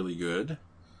Grit was really good.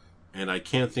 And I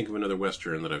can't think of another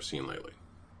Western that I've seen lately.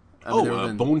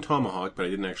 Bone Tomahawk, but I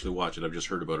didn't actually watch it. I've just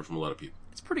heard about it from a lot of people.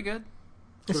 It's pretty good.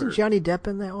 Isn't Johnny Depp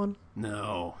in that one?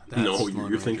 No.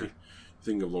 You're thinking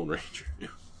of Lone Ranger. Yeah.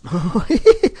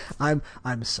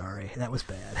 I'm sorry. That was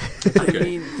bad. I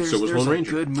mean, there's a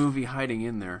good movie hiding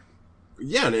in there.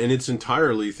 Yeah, and it's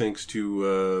entirely thanks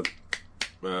to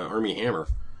Armie Hammer.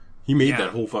 He made that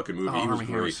whole fucking movie. He was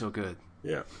Armie Hammer's so good.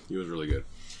 Yeah, he was really good.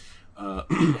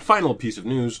 Final piece of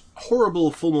news.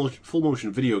 Horrible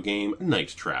full-motion video game Night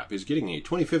Trap is getting a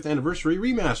 25th anniversary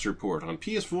remaster port on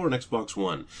PS4 and Xbox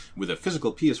One, with a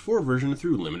physical PS4 version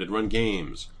through Limited Run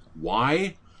Games.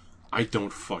 Why? I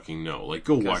don't fucking know. Like,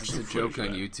 go watch some footage. It's a joke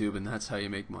on YouTube, and that's how you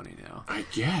make money now. I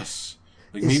guess.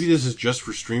 Like, maybe this is just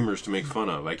for streamers to make fun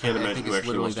of. I can't imagine who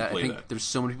actually wants to play that. There's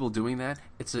so many people doing that.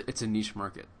 It's a niche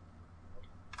market.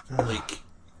 Like,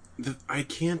 I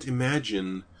can't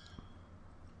imagine...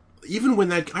 Even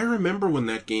when I remember when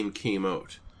that game came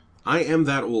out. I am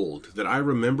that old that I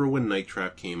remember when Night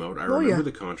Trap came out. I remember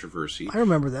the controversy. I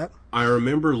remember that. I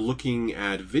remember looking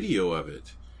at video of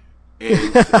it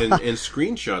and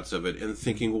screenshots of it and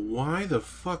thinking, why the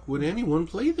fuck would anyone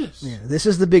play this? Yeah, this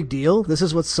is the big deal? This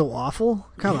is what's so awful?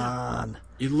 Come on.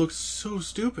 It looks so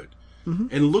stupid. Mm-hmm.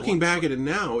 And looking back at it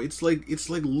now, it's like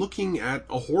looking at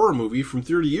a horror movie from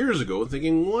 30 years ago and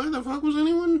thinking, why the fuck was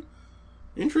anyone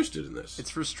interested in this?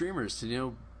 It's for streamers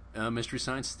to, Mystery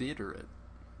Science Theater it.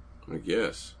 I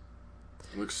guess.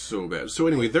 It looks so bad. So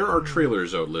anyway, there are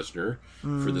trailers out, listener,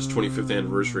 for this 25th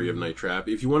anniversary of Night Trap.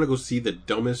 If you want to go see the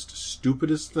dumbest,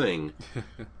 stupidest thing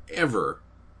ever,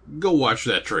 go watch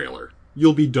that trailer.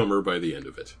 You'll be dumber by the end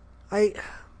of it.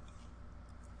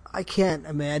 I can't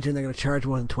imagine they're going to charge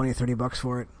more than $20-$30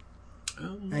 for it.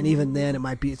 And even then,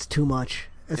 it's too much.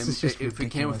 It's just if ridiculous. it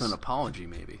came with an apology,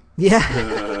 maybe.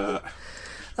 Yeah.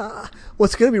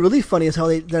 What's going to be really funny is how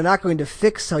they're not going to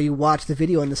fix how you watch the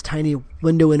video in this tiny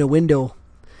window in a window.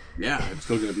 Yeah, it's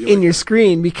still going to be in your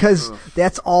screen, because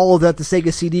that's all that the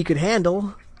Sega CD could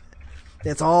handle.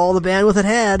 That's all the bandwidth it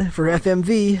had for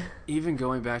FMV. Even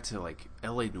going back to like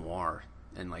LA Noire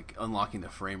and like unlocking the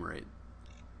frame rate,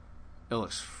 it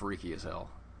looks freaky as hell.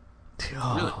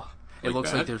 Oh. Really? It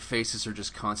looks bad? like their faces are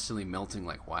just constantly melting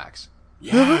like wax.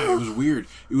 Yeah, it was weird.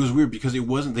 It was weird because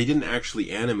they didn't actually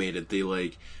animate it.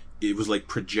 It was like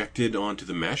projected onto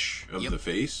the mesh of the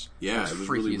face. Yeah, it was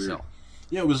really weird. Hell.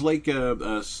 Yeah, it was like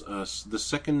the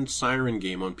second Siren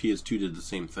game on PS2 did the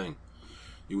same thing.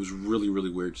 It was really, really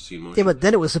weird to see in motion. Yeah, but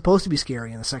then it was supposed to be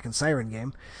scary in the second Siren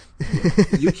game.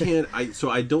 You can't... So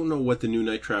I don't know what the new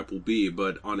Night Trap will be,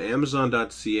 but on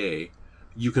Amazon.ca,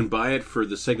 you can buy it for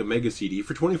the Sega Mega CD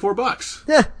for $24.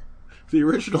 Yeah. The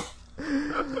original.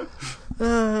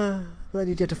 Then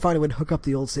you'd have to find a way to hook up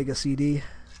the old Sega CD.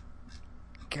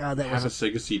 God, that was a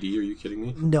Sega CD? Are you kidding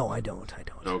me? No, I don't.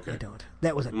 Okay. I don't.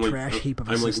 That was a trash heap of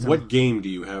a system. What game do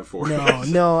you have for it?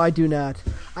 No, I do not.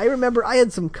 I remember I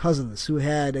had some cousins who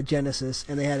had a Genesis,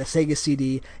 and they had a Sega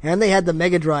CD, and they had the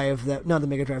Mega Drive, the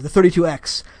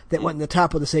 32X, that went in the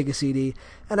top of the Sega CD.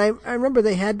 And I remember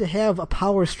they had to have a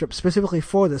power strip specifically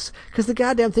for this, because the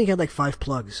goddamn thing had like 5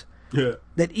 plugs. Yeah.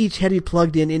 That each had to be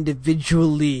plugged in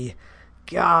individually.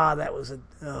 God, that was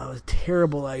a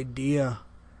terrible idea.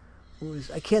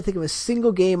 I can't think of a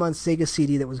single game on Sega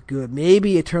CD that was good.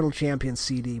 Maybe Eternal Champion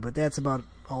CD, but that's about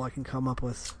all I can come up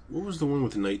with. What was the one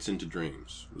with Nights into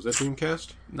Dreams? Was that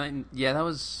Dreamcast? Yeah, that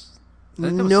was...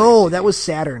 That was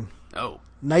Saturn. Oh.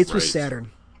 Nights was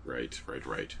Saturn. Right.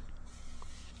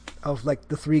 Of like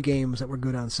the 3 games that were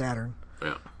good on Saturn.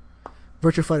 Yeah.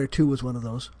 Virtua Fighter 2 was one of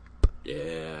those.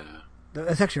 Yeah.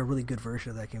 That's actually a really good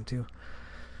version of that game, too.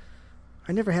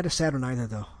 I never had a Saturn either,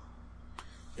 though.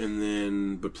 And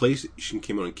then, but PlayStation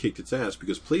came out and kicked its ass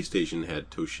because PlayStation had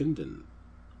Toshinden.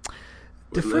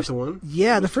 Wasn't that the one?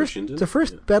 Yeah, the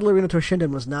first Battle Arena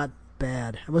Toshinden was not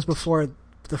bad. It was before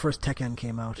the first Tekken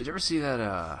came out. Did you ever see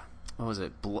that, what was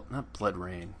it? Not Blood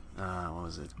Rain. What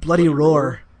was it? Bloody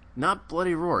Roar. Not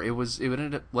Bloody Roar. It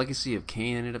ended up, Legacy of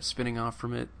Kain ended up spinning off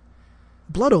from it.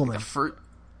 Blood Omen.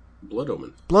 Blood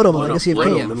Omen. Legacy of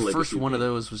Kain. Yeah, the first one of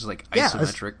those was like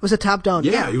isometric. It was a top-down.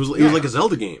 Yeah, it was like a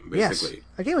Zelda game, basically. Yes.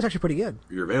 That game was actually pretty good.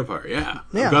 You're a vampire, yeah.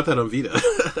 I got that on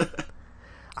Vita.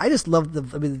 I just loved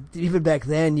even back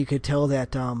then you could tell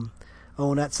that,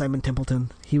 not Simon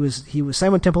Templeton.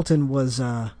 Simon Templeton was,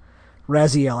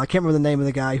 Raziel. I can't remember the name of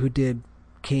the guy who did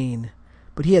Kain,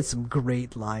 but he had some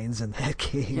great lines in that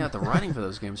game. Yeah, the writing for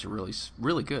those games are really,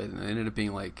 really good, and it ended up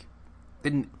being like,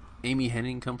 didn't Amy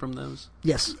Hennig come from those?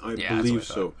 Yes. I believe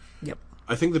so. Yep.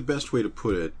 I think the best way to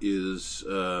put it is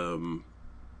the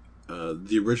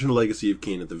original Legacy of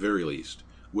Kain, at the very least,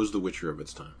 was The Witcher of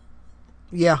its time.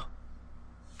 Yeah.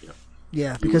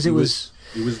 Yeah, because it was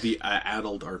the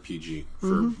adult RPG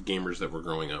for gamers that were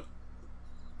growing up.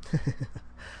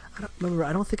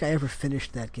 I don't think I ever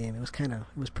finished that game. It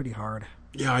was pretty hard.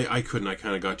 Yeah, I couldn't. I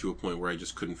kind of got to a point where I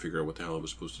just couldn't figure out what the hell I was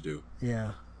supposed to do.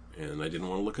 Yeah. And I didn't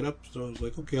want to look it up, so I was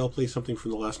like, okay, I'll play something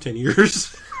from the last 10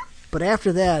 years. But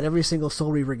after that, every single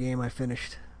Soul Reaver game I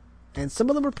finished. And some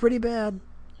of them were pretty bad.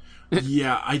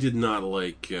 Yeah, I did not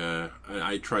like...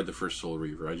 I tried the first Soul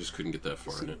Reaver. I just couldn't get that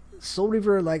far in it. Soul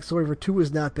Reaver, like Soul Reaver 2,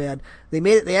 was not bad.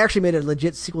 They actually made a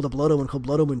legit sequel to Blood Omen called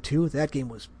Blood Omen 2. That game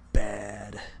was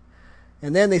bad.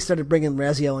 And then they started bringing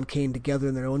Raziel and Kain together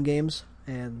in their own games,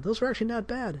 and those were actually not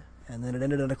bad. And then it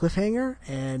ended on a cliffhanger,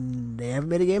 and they haven't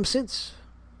made a game since.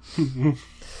 I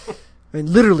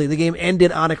mean, literally, the game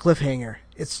ended on a cliffhanger.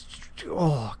 It's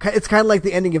kind of like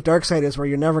the ending of Darksiders, where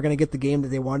you're never going to get the game that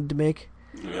they wanted to make.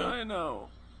 Yeah, I know.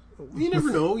 You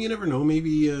never know. You never know.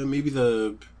 Maybe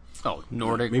the... Oh,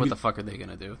 Nordic, what the fuck are they going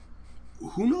to do?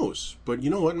 Who knows? But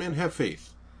you know what, man? Have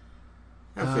faith.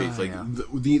 Have faith. Like, yeah.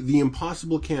 the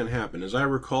impossible can't happen. As I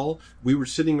recall, we were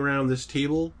sitting around this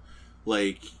table,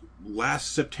 like,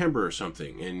 last September or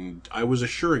something, and I was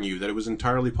assuring you that it was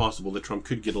entirely possible that Trump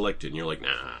could get elected, and you're like, nah.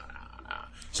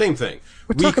 Same thing.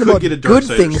 We're talking about get a good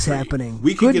Darksiders things 3. happening.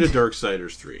 We could get a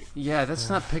Darksiders 3. Yeah, that's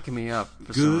not picking me up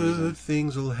for some reason. Good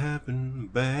things will happen,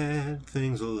 bad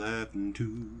things will happen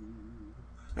too.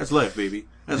 That's life, baby.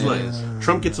 That's life.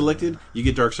 Trump gets elected, you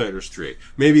get Darksiders 3.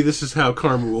 Maybe this is how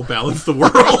karma will balance the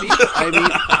world.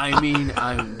 I mean,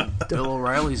 Bill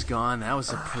O'Reilly's gone. That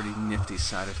was a pretty nifty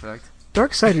side effect.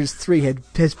 Darksiders 3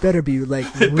 has better be like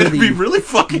It better be really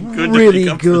fucking good. really to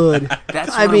make up good. For that. That's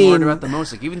what I'm worried about the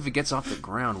most. Like, even if it gets off the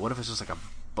ground, what if it's just like a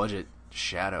budget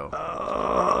shadow?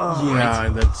 Yeah,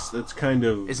 that's kind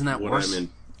of Isn't that what worse? I'm in.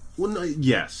 Well, no,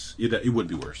 yes, it would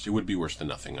be worse. It would be worse than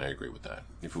nothing. I agree with that.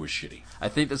 If it was shitty, I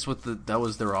think that's what that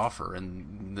was their offer,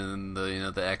 and then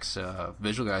the ex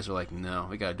visual guys were like, "No,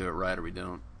 we got to do it right, or we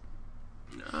don't."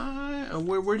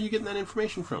 where are you getting that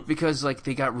information from? Because like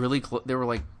they got really they were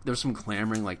like there was some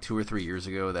clamoring like 2 or 3 years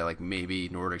ago that like maybe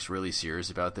Nordic's really serious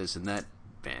about this, and that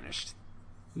vanished.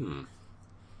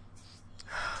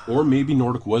 Or maybe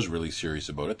Nordic was really serious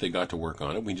about it. They got to work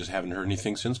on it. We just haven't heard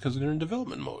anything since because they're in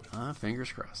development mode.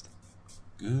 Fingers crossed.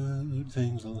 Good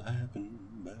things will happen.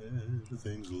 Bad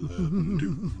things will happen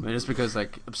too. I mean, just because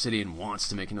like Obsidian wants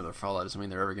to make another Fallout doesn't mean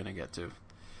they're ever going to get to.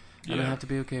 And I have to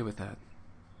be okay with that.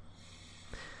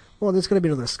 Well, there's going to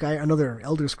be another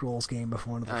Elder Scrolls game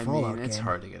before another Fallout game. It's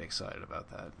hard to get excited about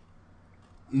that.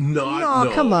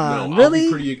 No, come on, no.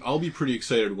 really? I'll be pretty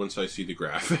excited once I see the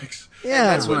graphics. Yeah, And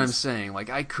that's what I'm saying. Like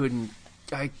I couldn't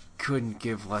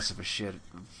give less of a shit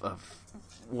of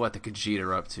what the Khajiit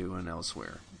are up to and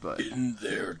elsewhere. But in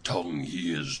their tongue,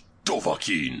 he is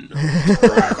Dovahkiin,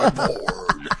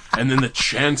 Dragonborn. And then the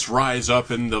chants rise up,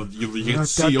 and you can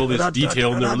see all this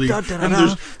detail in their league.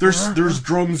 And there's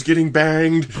drums getting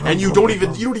banged, and you don't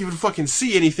even fucking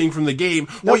see anything from the game.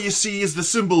 Nope. What you see is the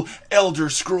symbol Elder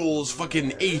Scrolls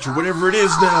fucking 8 or whatever it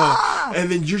is now, and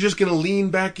then you're just gonna lean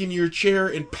back in your chair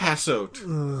and pass out.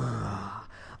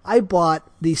 I bought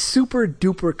the super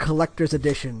duper collector's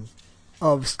edition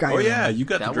of Skyrim. Oh yeah, you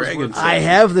got the dragon. I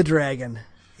have the dragon.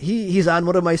 He's on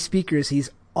one of my speakers. He's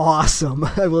awesome.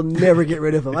 I will never get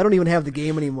rid of him. I don't even have the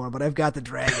game anymore, but I've got the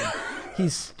dragon.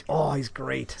 He's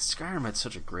great. Skyrim had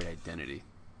such a great identity.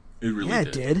 It really did. Yeah,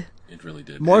 it did. It really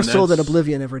did. More so than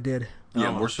Oblivion ever did.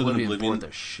 Yeah, more so than Oblivion. Bored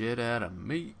the shit out of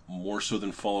me. More so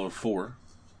than Fallout 4.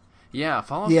 Yeah,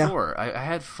 Fallout 4. I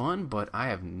had fun, but I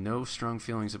have no strong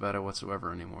feelings about it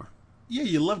whatsoever anymore. Yeah,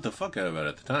 you loved the fuck out of it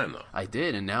at the time, though. I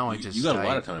did, and now you got a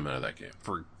lot of time out of that game.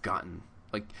 Forgotten.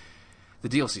 Like, the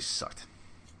DLC sucked.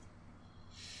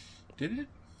 Did it?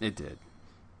 It did.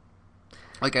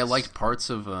 Like, I liked parts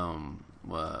of,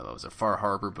 what was it, Far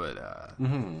Harbor, but,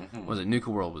 was it, Nuka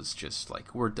World was just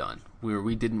like, we're done.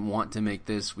 We didn't want to make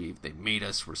this. They made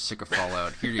us. We're sick of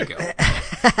Fallout. Here you go.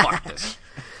 Fuck this.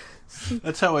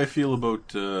 That's how I feel about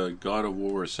God of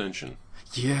War Ascension.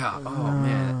 Yeah. Oh,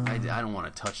 man. I don't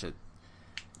want to touch it.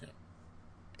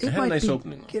 It had a nice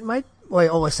opening, though. It might... Wait,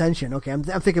 Ascension. Okay, I'm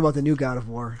thinking about the new God of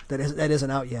War that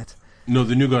isn't out yet. No,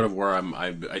 the new God of War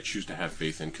I choose to have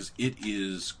faith in because it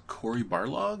is... Cory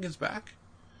Barlog is back?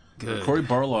 Good. Cory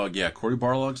Barlog, yeah. Cory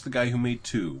Barlog's the guy who made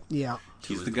 2. Yeah.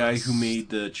 He's the guy who made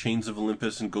the Chains of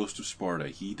Olympus and Ghost of Sparta.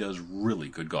 He does really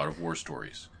good God of War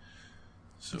stories.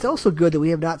 So. It's also good that we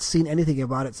have not seen anything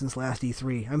about it since last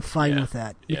E3. I'm fine with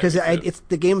that because it's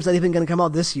the game's not even going to come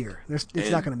out this year. It's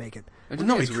not going to make it.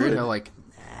 No, it's weird how like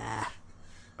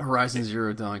Horizon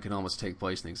Zero Dawn can almost take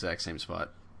place in the exact same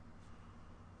spot.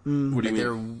 What do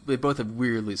you mean? They both have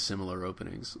weirdly similar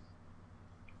openings.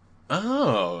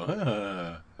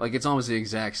 Oh, like it's almost the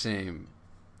exact same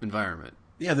environment.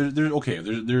 Yeah,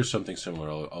 there's something similar.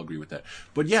 I'll agree with that.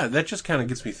 But yeah, that just kind of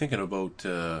gets me thinking about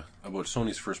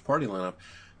Sony's first party lineup.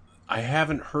 I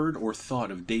haven't heard or thought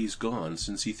of Days Gone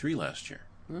since E3 last year,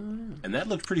 and that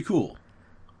looked pretty cool.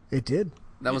 It did.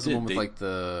 That was the one with They- like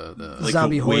the like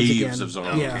Zombie the hordes waves again. of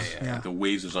zombies. Yeah, yeah. The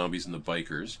waves of zombies and the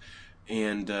bikers.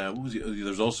 And what was it?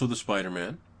 There's also the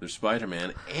Spider-Man. There's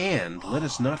Spider-Man, and let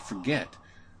us not forget,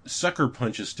 Sucker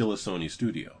Punch is still a Sony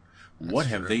studio. What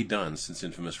have they done since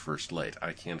Infamous First Light?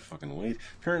 I can't fucking wait.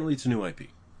 Apparently, it's a new IP.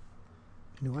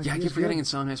 No, Yeah, I it's keep forgetting good.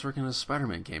 Insomniac's working on a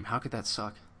Spider-Man game. How could that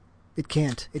suck? It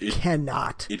can't. It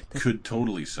cannot. It could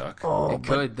totally suck. Oh, It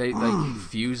could. They like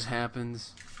Fuse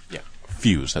happens. Yeah,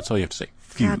 Fuse. That's all you have to say.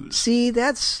 God, Fuse. see,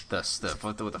 that's The stuff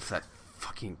with that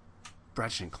fucking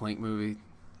Ratchet and Clank movie.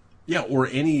 Yeah, or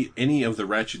any of the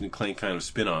Ratchet and Clank kind of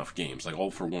spin-off games, like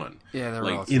All for One. Yeah, they're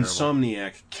like all terrible.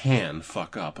 Insomniac can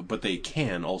fuck up, but they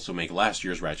can also make last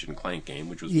year's Ratchet and Clank game,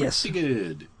 which was Yes. pretty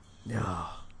good. no.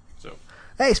 So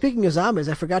Hey, speaking of zombies,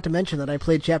 I forgot to mention that I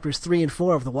played chapters 3 and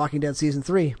 4 of The Walking Dead season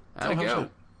 3. How'd it how's go?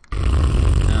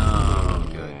 that? Oh,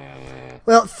 good.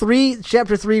 Well,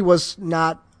 chapter 3 was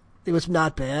not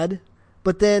bad,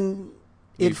 but then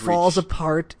it We've falls reached-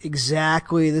 apart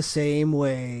exactly the same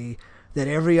way that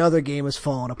every other game has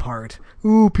fallen apart.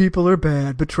 Ooh, people are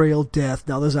bad, betrayal, death,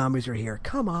 now the zombies are here.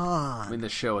 Come on. I mean, the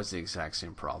show has the exact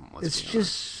same problem. Let's It's be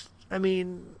just, I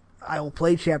mean, I will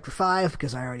play chapter 5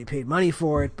 because I alady paid money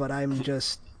for it, but I'm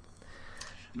just,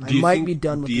 Do you might think- be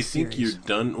done with Do you the think series. you're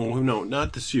done? Oh no,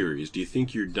 not the series. Do you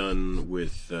think you're done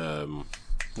with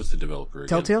what's the developer again?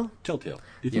 Telltale? Telltale.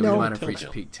 Do you Yeah, think we you're might done have with reached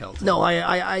Telltale? peak Telltale. No,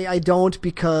 I don't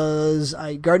because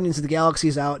Guardians of the Galaxy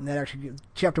is out, and that actually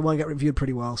chapter 1 got reviewed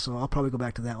pretty well, so I'll probably go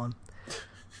back to that one.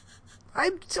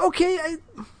 It's okay.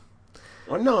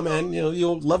 Oh, no, man.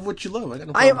 You'll love what you love. I got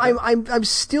no problem with that. I'm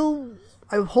still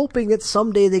hoping that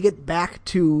someday they get back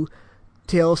to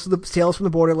Tales from the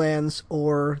Borderlands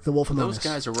or The Wolf Among Those Us.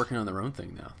 guys are working on their own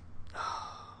thing now.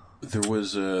 There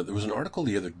was an article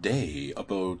the other day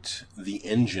about the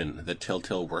engine that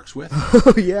Telltale works with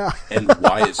Oh yeah, and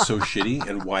why it's so shitty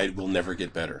and why it will never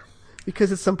get better.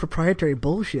 because it's some proprietary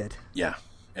bullshit. Yeah,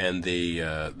 and they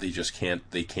just can't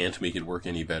make it work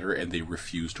any better, and they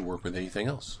refuse to work with anything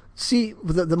else. See,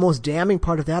 the most damning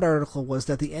part of that article was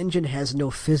that the engine has no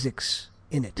physics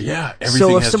in it. Yeah,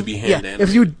 everything has to be hand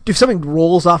animated. If something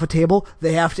rolls off a table,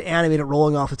 they have to animate it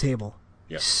rolling off a table.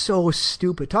 Yeah. So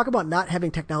stupid. Talk about not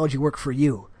having technology work for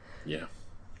you. Yeah.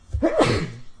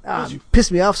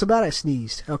 Pissed me off so bad I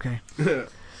sneezed. Okay.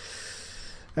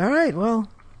 All right. Well,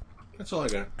 That's all I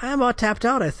got. I'm all tapped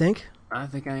out, I think. I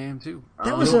think I am too.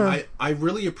 That was I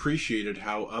really appreciated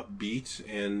how upbeat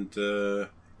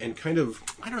and kind of,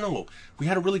 I don't know, we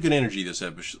had a really good energy this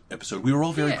episode. We were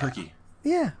all very Yeah. perky.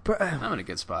 Yeah. I'm in a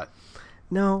good spot.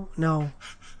 No.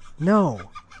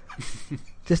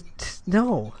 Just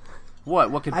no.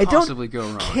 What could I possibly don't go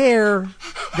wrong? care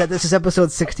that this is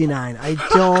episode 69. I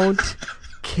don't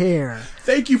care.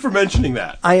 Thank you for mentioning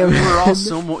that. I am. We're all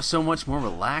so much more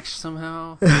relaxed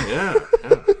somehow. Yeah.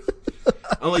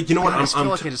 I'm like, you know what? I just feel I'm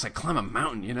like I just climb a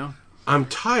mountain, you know? I'm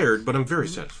tired, but I'm very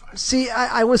satisfied. See,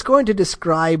 I was going to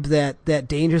describe that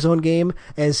Danger Zone game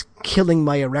as killing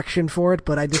my erection for it,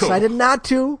 but I decided not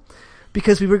to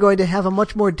because we were going to have a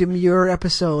much more demure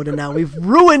episode, and now we've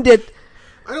ruined it.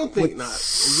 I don't think not. Really.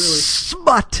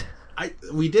 Smut.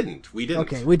 We didn't.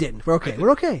 Okay, we didn't. We're okay.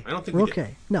 We're okay. I don't think we're we did.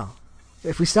 okay. No,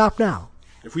 if we stop now,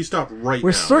 If we stop right we're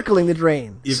now, circling the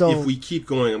drain. If we keep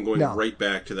going, I'm going No. right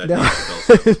back to that. No. Dave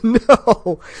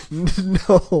Chappelle stuff.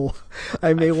 no.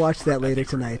 I may watch that later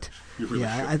tonight. You really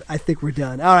Yeah, I think we're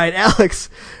done. All right, Alex,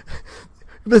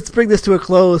 let's bring this to a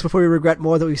close before we regret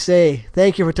more that we say.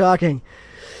 Thank you for talking.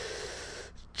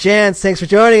 Chance, thanks for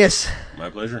joining us. My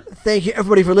pleasure. Thank you,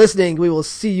 everybody, for listening. We will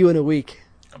see you in a week.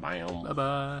 Bye.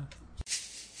 Bye-bye.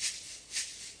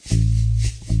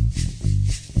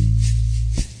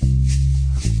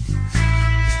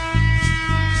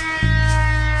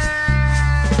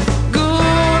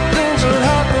 Good things will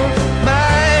happen,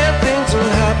 bad things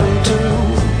will happen too.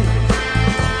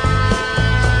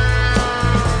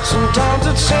 Sometimes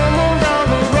it's someone down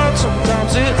the road,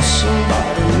 sometimes it's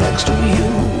somebody next to you.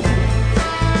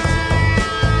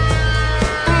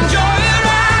 Enjoy it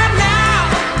right now,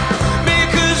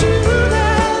 because you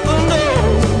never know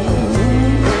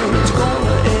when it's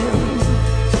gonna end.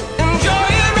 Enjoy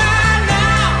it right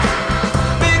now,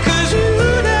 because you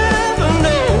never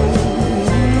know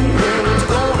when it's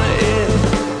gonna end.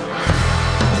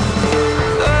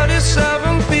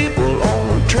 37 people on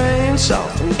a train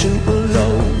south from Tupelo.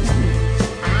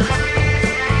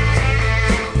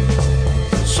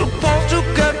 Supposed to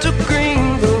get to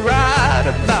Greenville right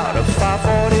about a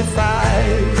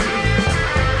 5:45.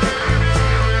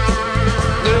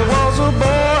 There was a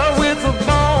boy with a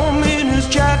bomb in his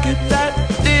jacket that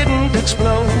didn't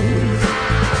explode.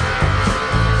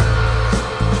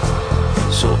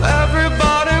 So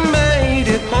everybody made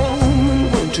it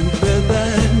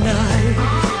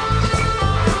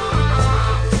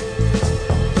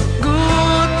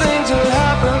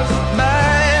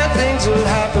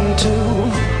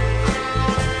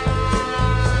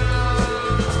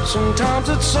Sometimes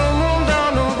it's someone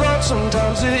down the road,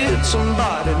 sometimes it's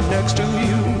somebody next to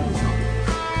you.